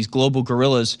ease, these global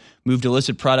guerrillas moved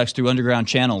illicit products through underground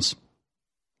channels.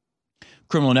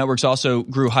 Criminal networks also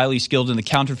grew highly skilled in the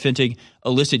counterfeiting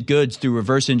illicit goods through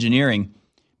reverse engineering.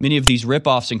 Many of these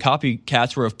ripoffs and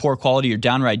copycats were of poor quality or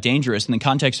downright dangerous. In the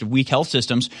context of weak health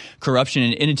systems, corruption,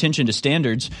 and inattention to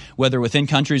standards, whether within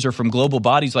countries or from global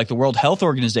bodies like the World Health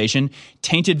Organization,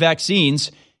 tainted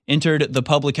vaccines entered the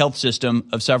public health system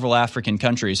of several African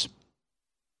countries.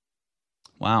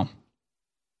 Wow.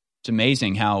 It's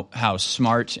amazing how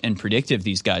smart and predictive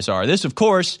these guys are. This, of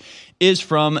course, is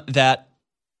from that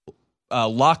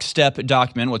Lockstep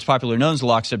document, what's popularly known as the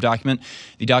Lockstep document,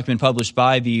 the document published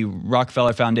by the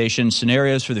Rockefeller Foundation,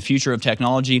 Scenarios for the Future of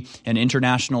Technology and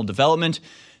International Development,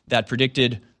 that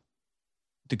predicted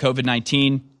the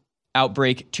COVID-19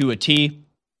 outbreak to a T.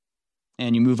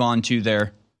 And you move on to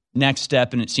their next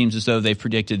step, and it seems as though they've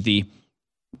predicted the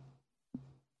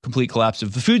complete collapse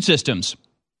of the food systems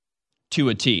to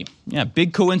a T. Yeah,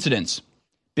 big coincidence.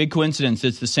 Big coincidence.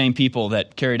 It's the same people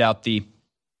that carried out the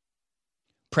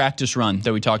practice run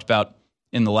that we talked about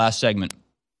in the last segment.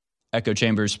 Echo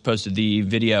Chambers posted the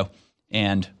video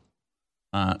and,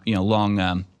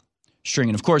 long string.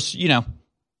 And of course,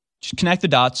 just connect the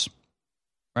dots,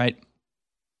 right?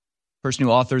 Person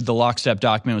who authored the Lockstep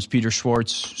document was Peter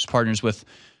Schwartz, who's partners with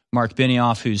Mark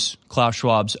Benioff, who's Klaus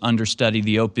Schwab's understudy,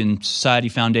 the Open Society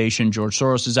Foundation, George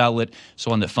Soros' outlet, is the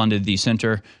one that funded the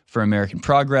Center for American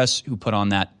Progress, who put on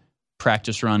that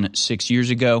practice run 6 years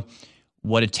ago.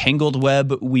 What a tangled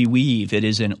web we weave. It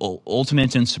is an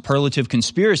ultimate and superlative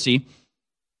conspiracy.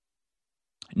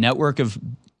 Network of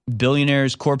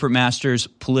billionaires, corporate masters,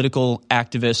 political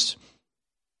activists,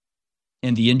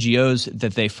 and the NGOs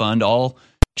that they fund, all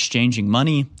exchanging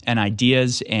money and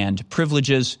ideas and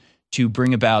privileges to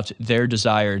bring about their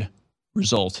desired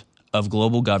result of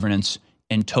global governance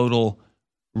and total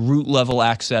root-level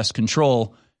access,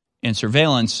 control, and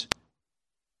surveillance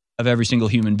of every single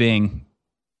human being,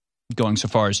 going so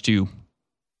far as to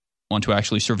want to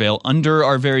actually surveil under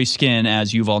our very skin,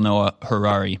 as Yuval Noah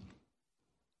Harari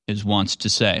wants to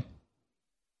say.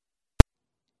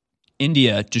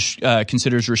 India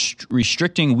considers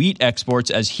restricting wheat exports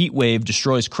as heat wave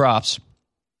destroys crops.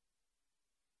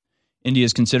 India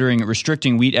is considering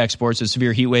restricting wheat exports as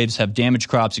severe heat waves have damaged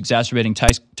crops, exacerbating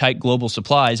tight global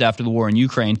supplies after the war in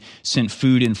Ukraine sent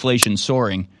food inflation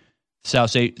soaring.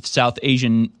 South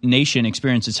Asian nation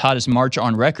experienced its hottest March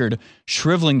on record,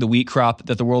 shriveling the wheat crop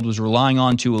that the world was relying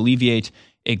on to alleviate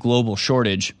a global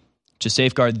shortage. To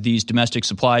safeguard these domestic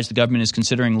supplies, the government is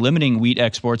considering limiting wheat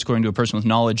exports, according to a person with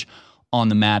knowledge on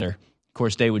the matter. Of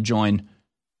course, they would join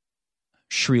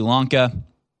Sri Lanka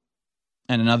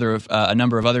and a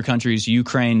number of other countries,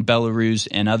 Ukraine, Belarus,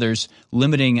 and others,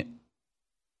 limiting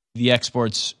the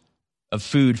exports of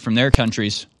food from their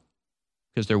countries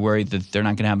because they're worried that they're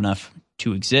not going to have enough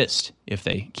to exist if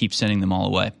they keep sending them all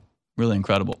away. Really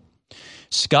incredible.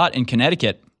 Scott in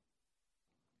Connecticut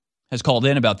has called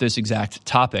in about this exact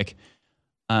topic.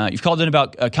 You've called in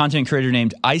about a content creator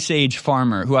named Ice Age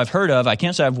Farmer, who I've heard of. I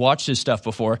can't say I've watched his stuff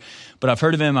before, but I've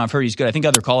heard of him. I've heard he's good. I think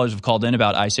other callers have called in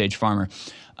about Ice Age Farmer.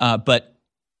 But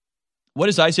what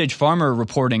is Ice Age Farmer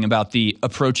reporting about the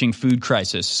approaching food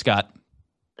crisis, Scott?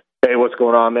 Hey, what's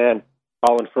going on, man?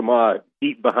 Calling from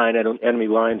deep behind enemy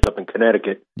lines up in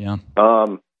Connecticut. Yeah.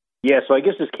 So I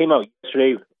guess this came out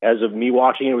yesterday. As of me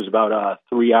watching it was about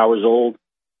 3 hours old.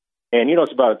 And,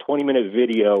 it's about a 20-minute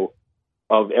video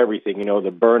of everything,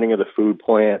 the burning of the food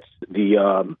plants,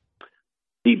 the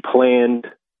planned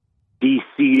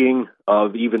de-seeding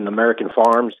of even American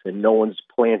farms, and no one's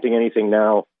planting anything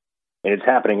now. And it's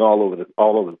happening all over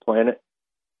the planet.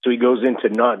 So he goes into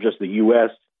not just the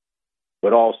U.S.,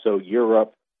 but also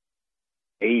Europe,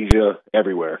 Asia,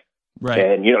 everywhere. Right.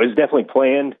 And, it's definitely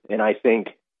planned. And I think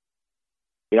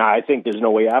there's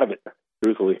no way out of it,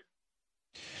 truthfully.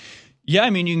 Yeah,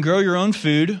 I mean, you can grow your own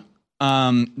food.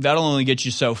 That'll only get you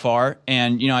so far.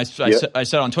 And, I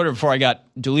said on Twitter before I got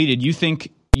deleted, you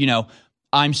think,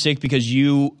 I'm sick because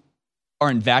you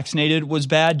aren't vaccinated was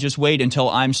bad. Just wait until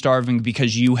I'm starving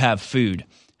because you have food.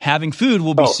 Having food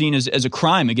will be seen as a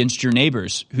crime against your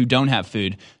neighbors who don't have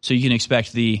food. So you can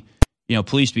expect the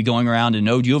police be going around and,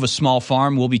 do you have a small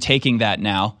farm? We'll be taking that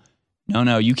now.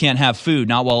 No, you can't have food,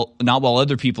 not while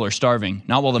other people are starving,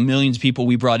 not while the millions of people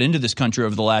we brought into this country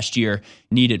over the last year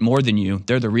need it more than you.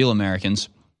 They're the real Americans.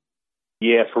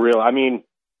 Yeah, for real. I mean,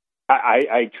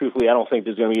 I truthfully, I don't think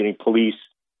there's going to be any police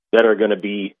that are going to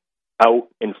be out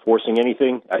enforcing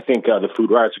anything. I think the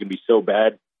food riots are going to be so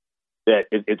bad that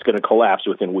it's going to collapse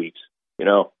within weeks.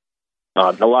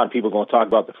 A lot of people are going to talk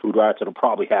about the food riots. It'll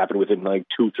probably happen within like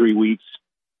 2-3 weeks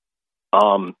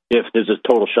if there's a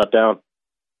total shutdown.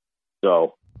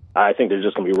 So I think there's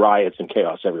just going to be riots and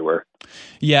chaos everywhere.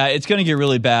 Yeah, it's going to get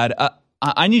really bad.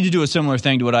 I need to do a similar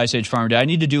thing to what Ice Age Farmer did. I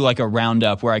need to do like a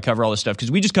roundup where I cover all this stuff because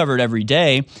we just cover it every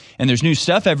day, and there's new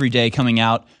stuff every day coming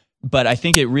out. But I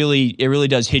think it really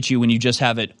does hit you when you just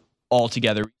have it all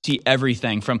together. You see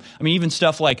everything from, even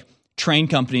stuff like train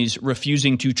companies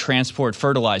refusing to transport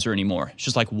fertilizer anymore. It's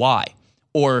just like, why?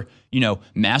 Or,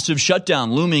 massive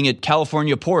shutdown looming at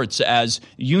California ports as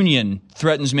union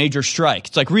threatens major strike.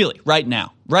 It's like, really, right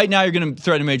now you're going to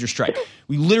threaten a major strike.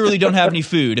 We literally don't have any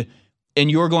food,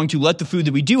 and you're going to let the food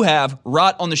that we do have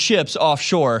rot on the ships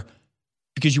offshore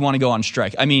because you want to go on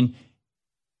strike.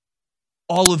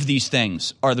 All of these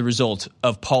things are the result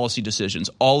of policy decisions.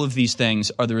 All of these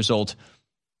things are the result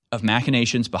of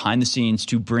machinations behind the scenes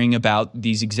to bring about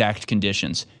these exact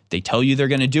conditions. They tell you they're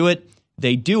going to do it.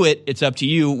 They do it. It's up to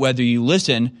you whether you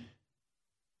listen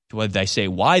to whether they say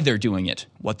why they're doing it,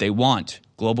 what they want.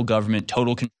 Global government,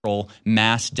 total control,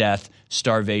 mass death,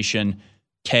 starvation,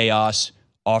 chaos,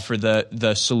 offer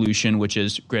the solution, which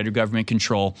is greater government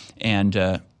control and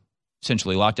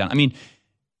essentially lockdown.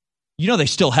 They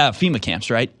still have FEMA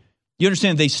camps, right? You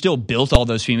understand they still built all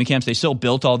those FEMA camps. They still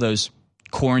built all those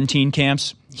quarantine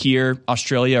camps here,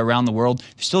 Australia, around the world.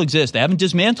 They still exist. They haven't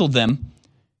dismantled them.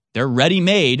 They're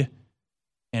ready-made.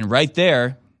 And right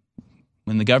there,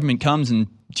 when the government comes to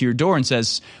your door and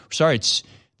says, sorry,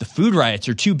 the food riots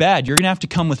are too bad. You're going to have to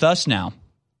come with us now.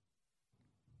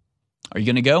 Are you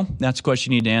going to go? That's a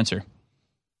question you need to answer.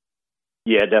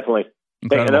 Yeah, definitely.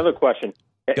 Hey, another question.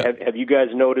 Have you guys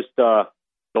noticed the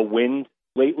wind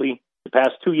lately? The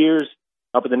past 2 years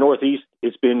up in the Northeast,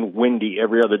 it's been windy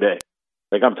every other day.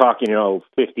 Like I'm talking,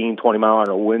 15, 20 mile an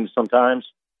hour winds sometimes.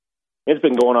 It's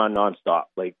been going on nonstop,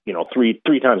 like,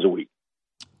 three times a week.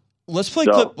 Let's play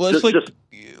clip.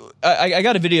 I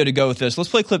got a video to go with this. Let's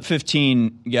play clip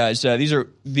 15, guys. These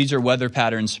are weather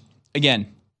patterns. Again,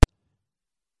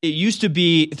 it used to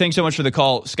be. Thanks so much for the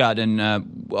call, Scott, and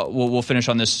we'll finish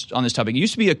on this topic. It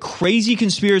used to be a crazy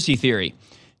conspiracy theory,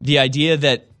 the idea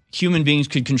that human beings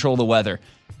could control the weather.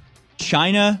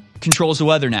 China controls the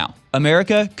weather now.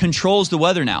 America controls the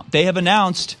weather now. They have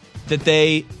announced that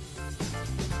they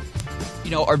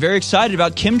are very excited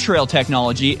about chemtrail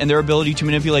technology and their ability to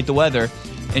manipulate the weather.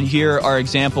 And here are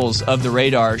examples of the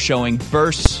radar showing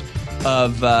bursts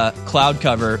of cloud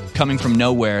cover coming from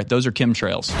nowhere. Those are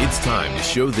chemtrails. It's time to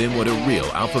show them what a real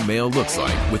alpha male looks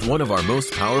like with one of our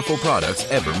most powerful products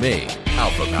ever made,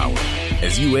 Alpha Power.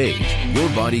 As you age, your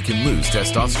body can lose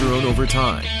testosterone over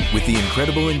time. With the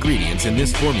incredible ingredients in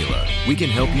this formula, we can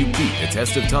help you beat the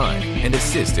test of time and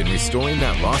assist in restoring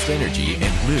that lost energy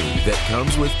and mood that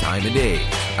comes with time and age.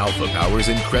 Alpha Power's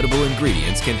incredible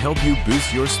ingredients can help you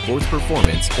boost your sports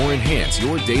performance or enhance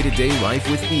your day-to-day life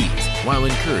with ease while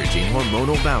encouraging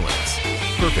hormonal balance.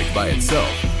 Perfect by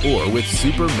itself or with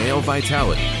super male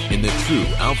vitality in the true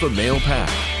Alpha Male Pack.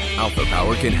 Alpha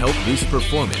Power can help boost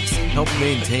performance, help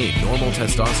maintain normal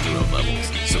testosterone levels,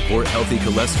 support healthy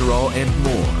cholesterol, and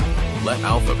more. Let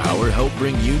Alpha Power help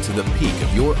bring you to the peak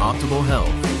of your optimal health.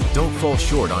 Don't fall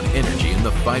short on energy in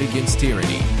the fight against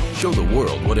tyranny. Show the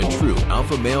world what a true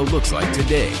alpha male looks like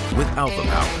today with Alpha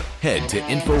Power. Head to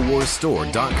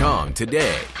InfoWarsStore.com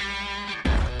today.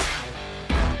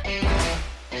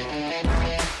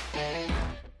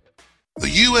 The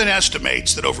UN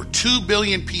estimates that over 2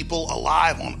 billion people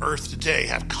alive on Earth today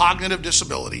have cognitive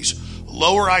disabilities,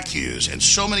 lower IQs, and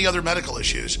so many other medical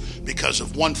issues because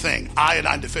of one thing,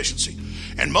 iodine deficiency.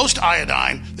 And most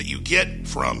iodine that you get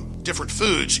from different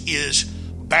foods is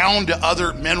bound to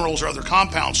other minerals or other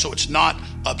compounds, so it's not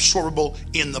absorbable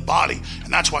in the body.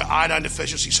 And that's why iodine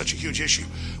deficiency is such a huge issue.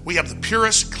 We have the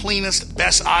purest, cleanest,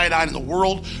 best iodine in the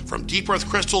world from deep earth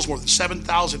crystals more than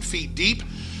 7,000 feet deep.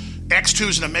 X2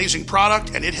 is an amazing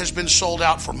product, and it has been sold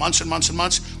out for months and months and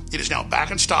months. It is now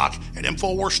back in stock at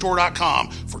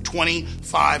InfoWarsStore.com for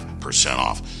 25%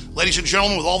 off. Ladies and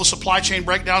gentlemen, with all the supply chain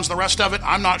breakdowns and the rest of it,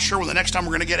 I'm not sure when the next time we're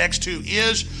going to get X2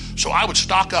 is, so I would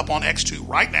stock up on X2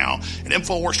 right now at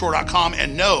InfoWarsStore.com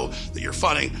and know that you're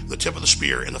funding the tip of the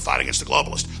spear in the fight against the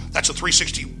globalist. That's a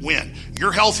 360 win.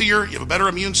 You're healthier, you have a better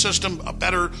immune system, a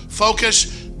better focus,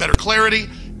 better clarity.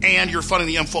 and you're funding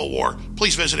the InfoWar,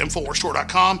 please visit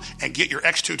InfoWarsStore.com and get your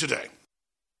X2 today.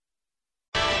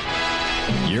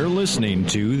 You're listening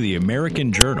to The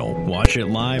American Journal. Watch it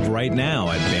live right now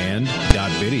at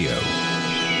band.video.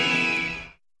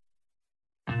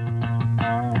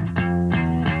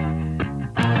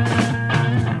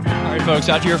 All right, folks,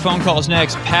 out to your phone calls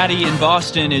next. Patty in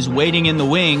Boston is waiting in the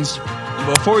wings.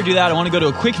 Before we do that, I want to go to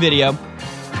a quick video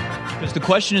because the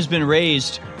question has been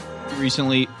raised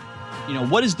recently. You know,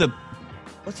 what's the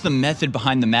method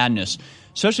behind the madness,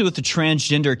 especially with the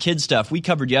transgender kid stuff? We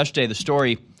covered yesterday the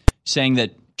story saying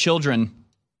that children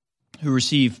who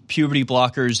receive puberty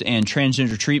blockers and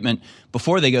transgender treatment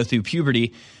before they go through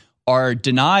puberty are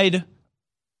denied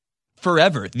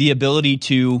forever the ability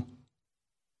to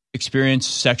experience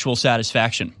sexual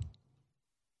satisfaction.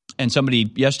 And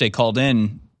somebody yesterday called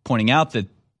in pointing out that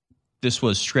this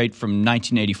was straight from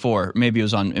 1984. Maybe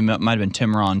it might have been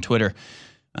Tim Raw on Twitter,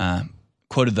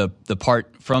 quoted the part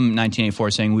from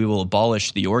 1984 saying we will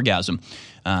abolish the orgasm.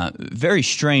 Very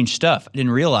strange stuff. I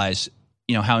didn't realize,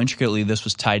 how intricately this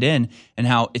was tied in and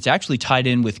how it's actually tied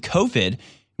in with COVID. And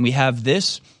we have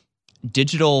this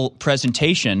digital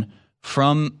presentation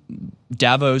from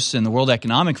Davos and the World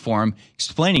Economic Forum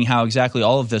explaining how exactly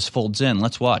all of this folds in.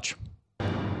 Let's watch.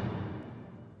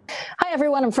 Hi,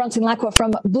 everyone. I'm Francine Lacqua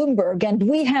from Bloomberg, and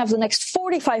we have the next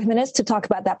 45 minutes to talk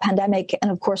about that pandemic and,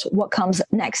 of course, what comes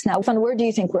next. Now, where do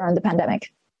you think we are in the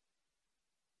pandemic?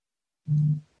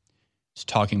 He's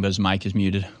talking, but his mic is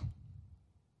muted.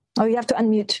 Oh, you have to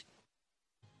unmute.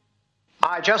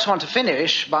 I just want to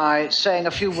finish by saying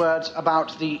a few words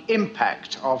about the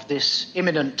impact of this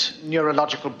imminent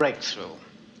neurological breakthrough.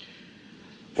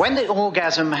 When the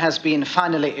orgasm has been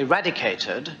finally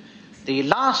eradicated, the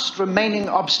last remaining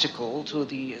obstacle to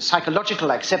the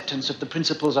psychological acceptance of the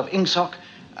principles of Ingsoc,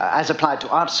 as applied to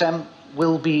Artsem,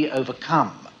 will be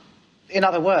overcome. In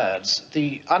other words,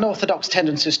 the unorthodox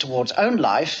tendencies towards own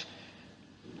life,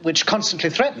 which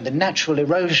constantly threaten the natural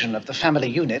erosion of the family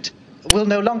unit, will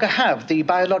no longer have the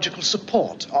biological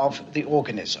support of the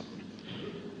organism.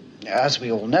 As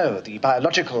we all know, the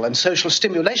biological and social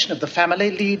stimulation of the family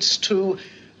leads to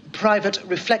private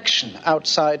reflection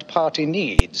outside party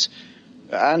needs,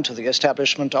 and to the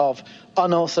establishment of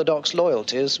unorthodox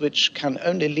loyalties, which can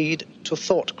only lead to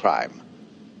thought crime.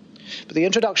 But the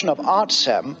introduction of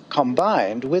Artsem,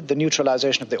 combined with the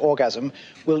neutralization of the orgasm,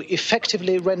 will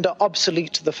effectively render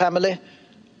obsolete the family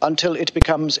until it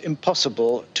becomes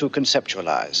impossible to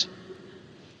conceptualize.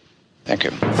 Thank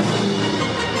you.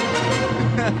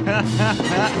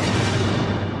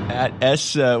 At At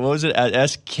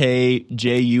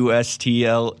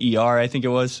SKJUSTLER, I think it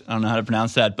was. I don't know how to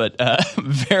pronounce that, but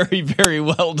very, very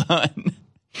well done.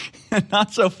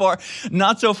 Not so far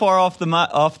off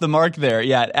the mark there.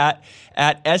 Yeah,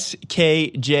 at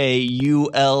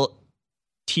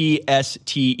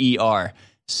SKJULTSTER,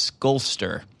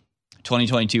 Skolster.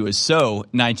 2022 is so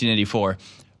 1984.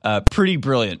 Pretty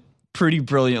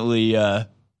brilliantly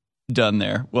done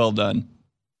there. Well done.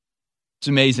 It's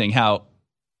amazing how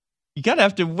you gotta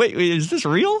have to wait. Is this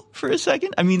real for a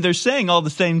second? I mean, they're saying all the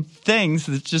same things.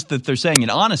 It's just that they're saying it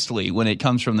honestly when it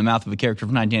comes from the mouth of a character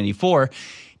from 1984.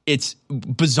 It's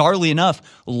bizarrely enough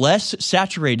less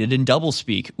saturated in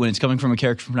doublespeak when it's coming from a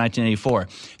character from 1984.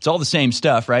 It's all the same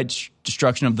stuff, right?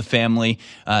 Destruction of the family,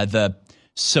 the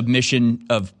submission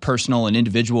of personal and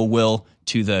individual will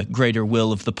to the greater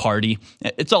will of the party.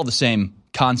 It's all the same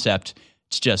concept.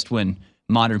 It's just when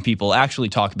modern people actually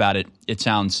talk about it, it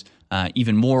sounds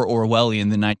even more Orwellian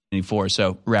than 1984.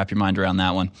 So wrap your mind around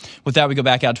that one. With that, we go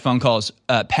back out to phone calls.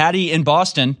 Patty in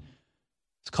Boston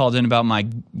is called in about my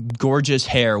gorgeous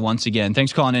hair once again.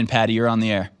 Thanks for calling in, Patty. You're on the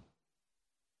air.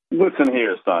 Listen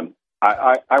here, son.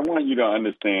 I want you to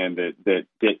understand that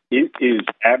it is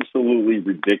absolutely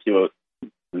ridiculous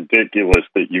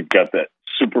that you've got that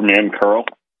Superman curl.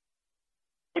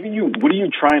 What are you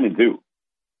trying to do?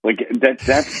 Like that's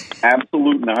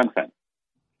absolute nonsense.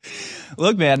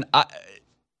 Look, man, I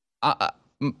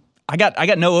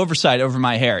got no oversight over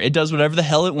my hair. It does whatever the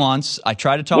hell it wants. I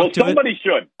try to talk to it. Somebody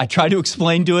should. I try to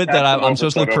explain to it that I'm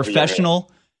supposed to look professional,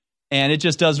 and it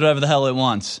just does whatever the hell it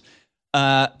wants.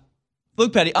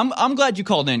 Look, Patty, I'm glad you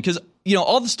called in because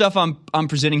all the stuff I'm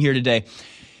presenting here today.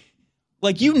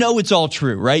 Like, it's all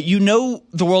true, right?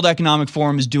 The World Economic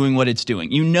Forum is doing what it's doing.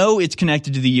 It's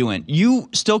connected to the UN. You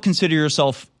still consider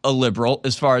yourself a liberal,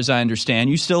 as far as I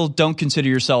understand. You still don't consider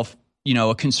yourself,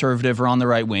 a conservative or on the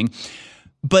right wing.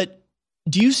 But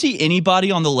do you see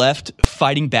anybody on the left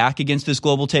fighting back against this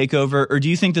global takeover? Or do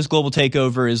you think this global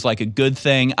takeover is like a good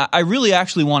thing? I really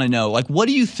actually want to know, like, what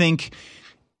do you think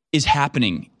is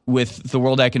happening with the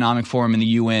World Economic Forum and the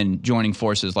UN joining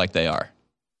forces like they are?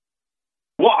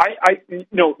 Well,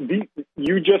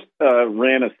 you just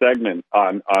ran a segment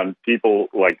on people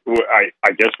like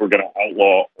I guess we're going to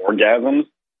outlaw orgasms.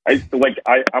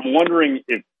 I'm wondering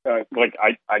if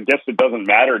I guess it doesn't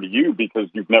matter to you because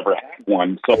you've never had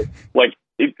one. So who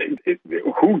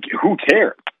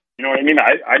cares? You know what I mean?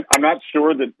 I'm not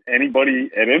sure that anybody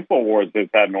at InfoWars has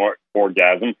had an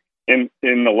orgasm in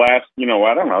the last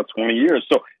 20 years.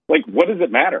 So what does it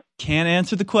matter? Can't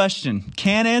answer the question,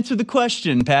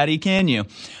 Patty. Can you?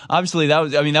 Obviously,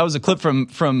 that was a clip from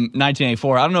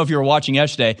 1984. I don't know if you were watching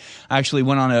yesterday. I actually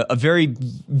went on a very,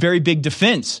 very big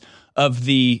defense of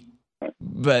the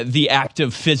act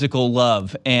of physical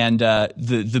love and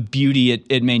the beauty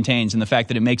it maintains, and the fact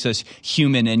that it makes us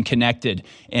human and connected,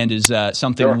 and is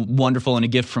something wonderful and a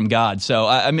gift from God. So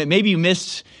I mean, maybe you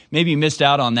missed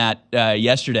out on that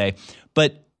yesterday,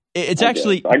 but it's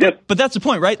actually. I guess. But that's the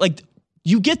point, right? Like,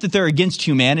 you get that they're against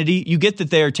humanity. You get that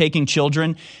they are taking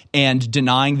children and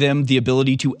denying them the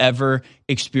ability to ever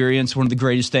experience one of the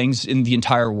greatest things in the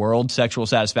entire world, sexual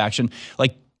satisfaction.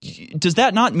 Like, does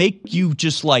that not make you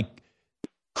just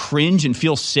cringe and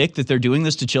feel sick that they're doing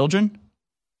this to children?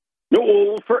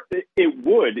 No, it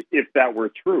would if that were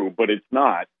true, but it's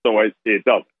not. So it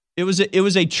doesn't. It was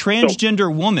a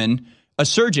transgender woman, a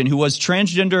surgeon who was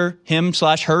transgender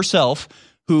him/herself,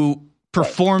 who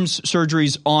performs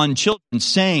surgeries on children,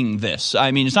 saying this.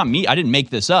 I mean, it's not me. I didn't make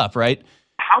this up, right?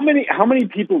 How many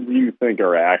people do you think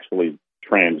are actually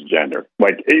transgender?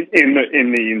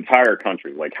 In the entire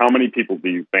country, how many people do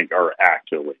you think are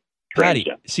actually transgender?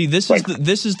 Patty, see, this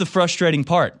is the frustrating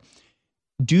part.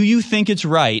 Do you think it's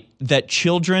right that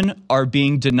children are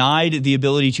being denied the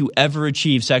ability to ever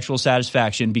achieve sexual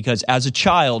satisfaction because as a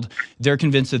child they're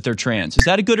convinced that they're trans? Is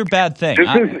that a good or bad thing?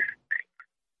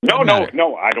 No,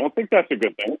 I don't think that's a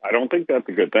good thing.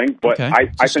 But okay,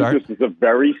 I think this is a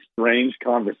very strange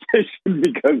conversation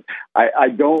because I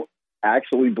don't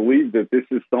actually believe that this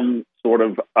is some sort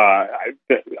of, I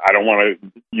don't want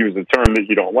to use a term that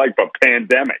you don't like, but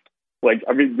pandemic.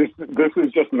 This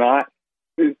is just not,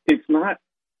 it's not,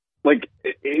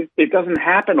 it doesn't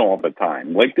happen all the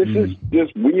time. This is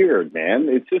just weird, man.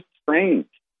 It's just strange.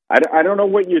 I don't know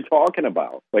what you're talking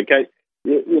about. I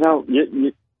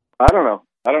don't know.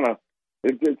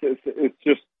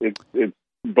 It's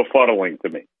befuddling to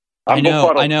me. I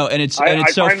know, and it's so funny.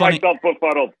 I find myself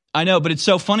befuddled. I know, but it's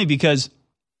so funny because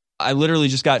I literally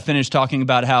just got finished talking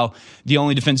about how the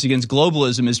only defense against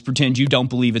globalism is pretend you don't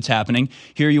believe it's happening.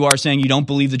 Here you are saying you don't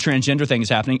believe the transgender thing is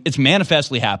happening. It's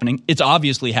manifestly happening. It's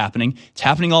obviously happening. It's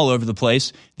happening all over the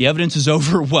place. The evidence is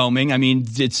overwhelming. I mean,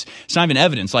 it's not even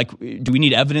evidence. Do we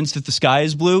need evidence that the sky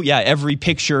is blue? Yeah, every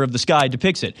picture of the sky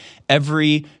depicts it.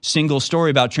 Every single story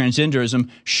about transgenderism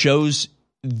shows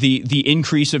the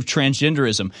increase of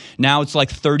transgenderism. Now it's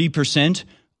 30%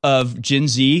 of Gen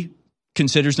Z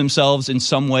considers themselves in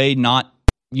some way not,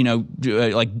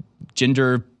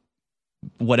 gender,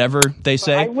 whatever they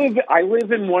say. I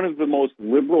live in one of the most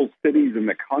liberal cities in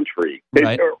the country,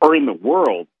 right? or in the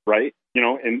world, right?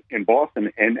 In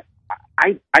Boston, and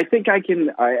I think I can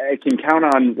count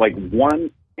on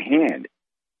one hand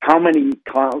how many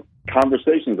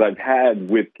conversations I've had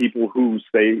with people who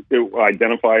say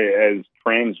identify as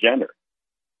transgender.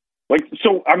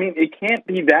 So I mean, it can't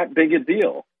be that big a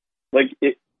deal.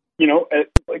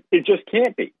 It just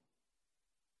can't be.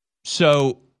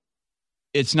 So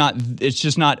it's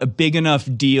just not a big enough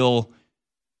deal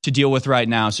to deal with right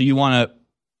now. So you want to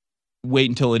wait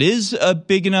until it is a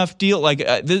big enough deal?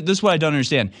 This is what I don't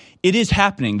understand. It is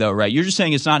happening though, right? You're just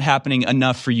saying it's not happening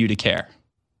enough for you to care.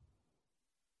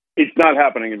 It's not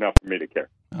happening enough for me to care.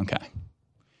 Okay.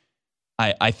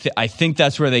 I think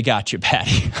that's where they got you,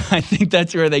 Patty. I think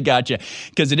that's where they got you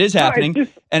because it is happening.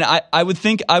 And I would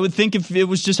think if it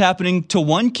was just happening to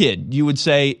one kid, you would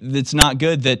say it's not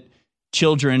good that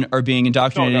children are being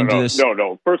indoctrinated into this.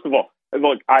 No. First of all,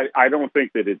 look, I don't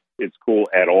think that it's cool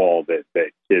at all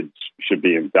that kids should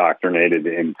be indoctrinated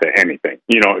into anything.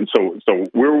 So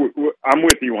I'm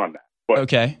with you on that. But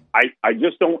okay. I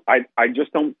just don't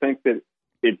think that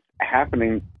it's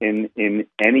happening in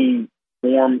any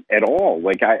form at all.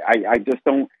 I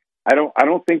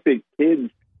don't think that kids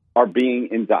are being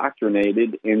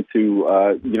indoctrinaed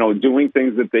into doing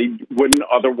things that they wouldn't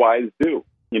otherwise do.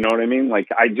 You know what I mean?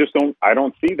 I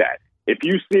don't see that. If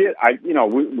you see it,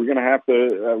 we're going to have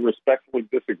to respectfully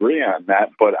disagree on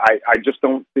that, but I just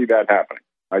don't see that happening.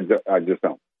 I just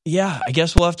don't. Yeah, I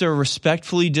guess we'll have to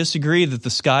respectfully disagree that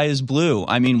the sky is blue.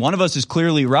 I mean, one of us is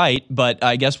clearly right, but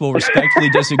I guess we'll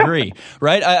respectfully disagree,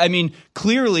 right? I mean,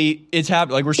 clearly it's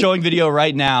happening. Like, we're showing video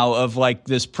right now of like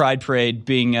this pride parade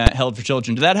being held for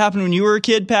children. Did that happen when you were a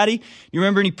kid, Patty? You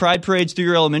remember any pride parades through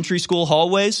your elementary school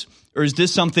hallways? Or is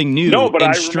this something new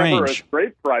and strange? Remember a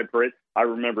straight pride parade. I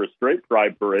remember a straight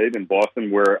pride parade in Boston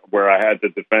where I had to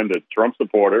defend a Trump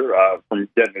supporter from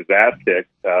getting his ass kicked.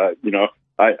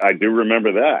 I do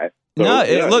remember that.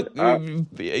 So, look,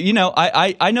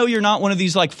 I know you're not one of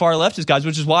these like far leftist guys,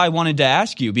 which is why I wanted to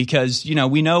ask you, because,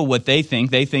 we know what they think.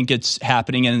 They think it's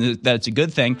happening and that it's a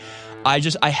good thing.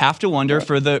 I have to wonder,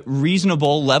 for the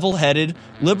reasonable, level-headed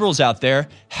liberals out there,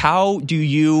 how do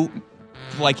you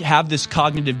have this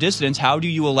cognitive dissonance? How do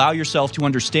you allow yourself to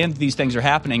understand that these things are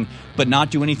happening, but not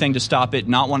do anything to stop it,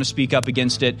 not want to speak up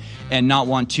against it, and not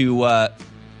want to,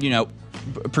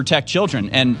 protect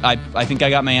children? And I think I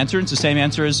got my answer. It's the same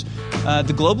answer as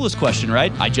the globalist question,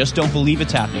 right? I just don't believe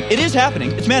it's happening. It is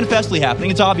happening. It's manifestly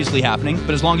happening. It's obviously happening.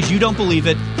 But as long as you don't believe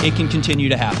it, it can continue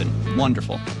to happen.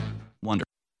 Wonderful. Wonderful.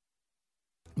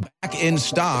 Back in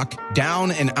stock,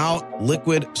 Down and Out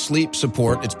Liquid Sleep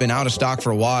Support. It's been out of stock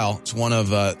for a while. It's one of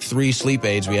 3 sleep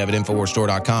aids we have at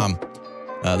InfoWarsStore.com.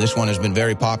 This one has been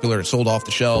very popular. It's sold off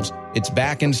the shelves. It's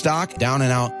back in stock. Down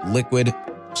and Out Liquid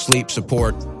Sleep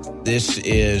Support. This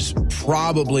is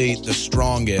probably the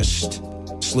strongest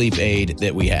sleep aid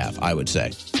that we have, I would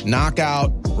say.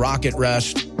 Knockout, Rocket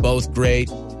Rest, both great.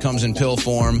 Comes in pill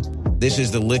form. This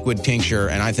is the liquid tincture,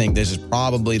 and I think this is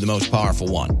probably the most powerful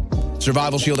one.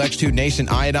 Survival Shield X2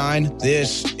 Nascent Iodine.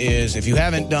 This is, if you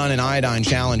haven't done an iodine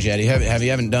challenge yet, you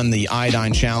haven't done the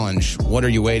iodine challenge, what are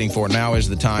you waiting for? Now is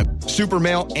the time. Super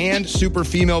male and super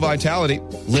female vitality.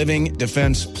 Living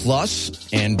Defense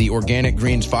Plus and the Organic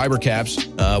Greens Fiber Caps.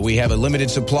 We have a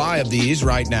limited supply of these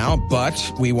right now,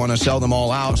 but we want to sell them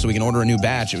all out so we can order a new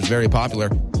batch. It was very popular.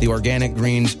 The Organic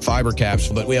Greens Fiber Caps.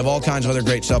 But we have all kinds of other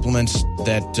great supplements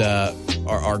that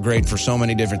are great for so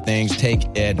many different things. Take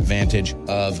advantage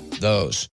of those.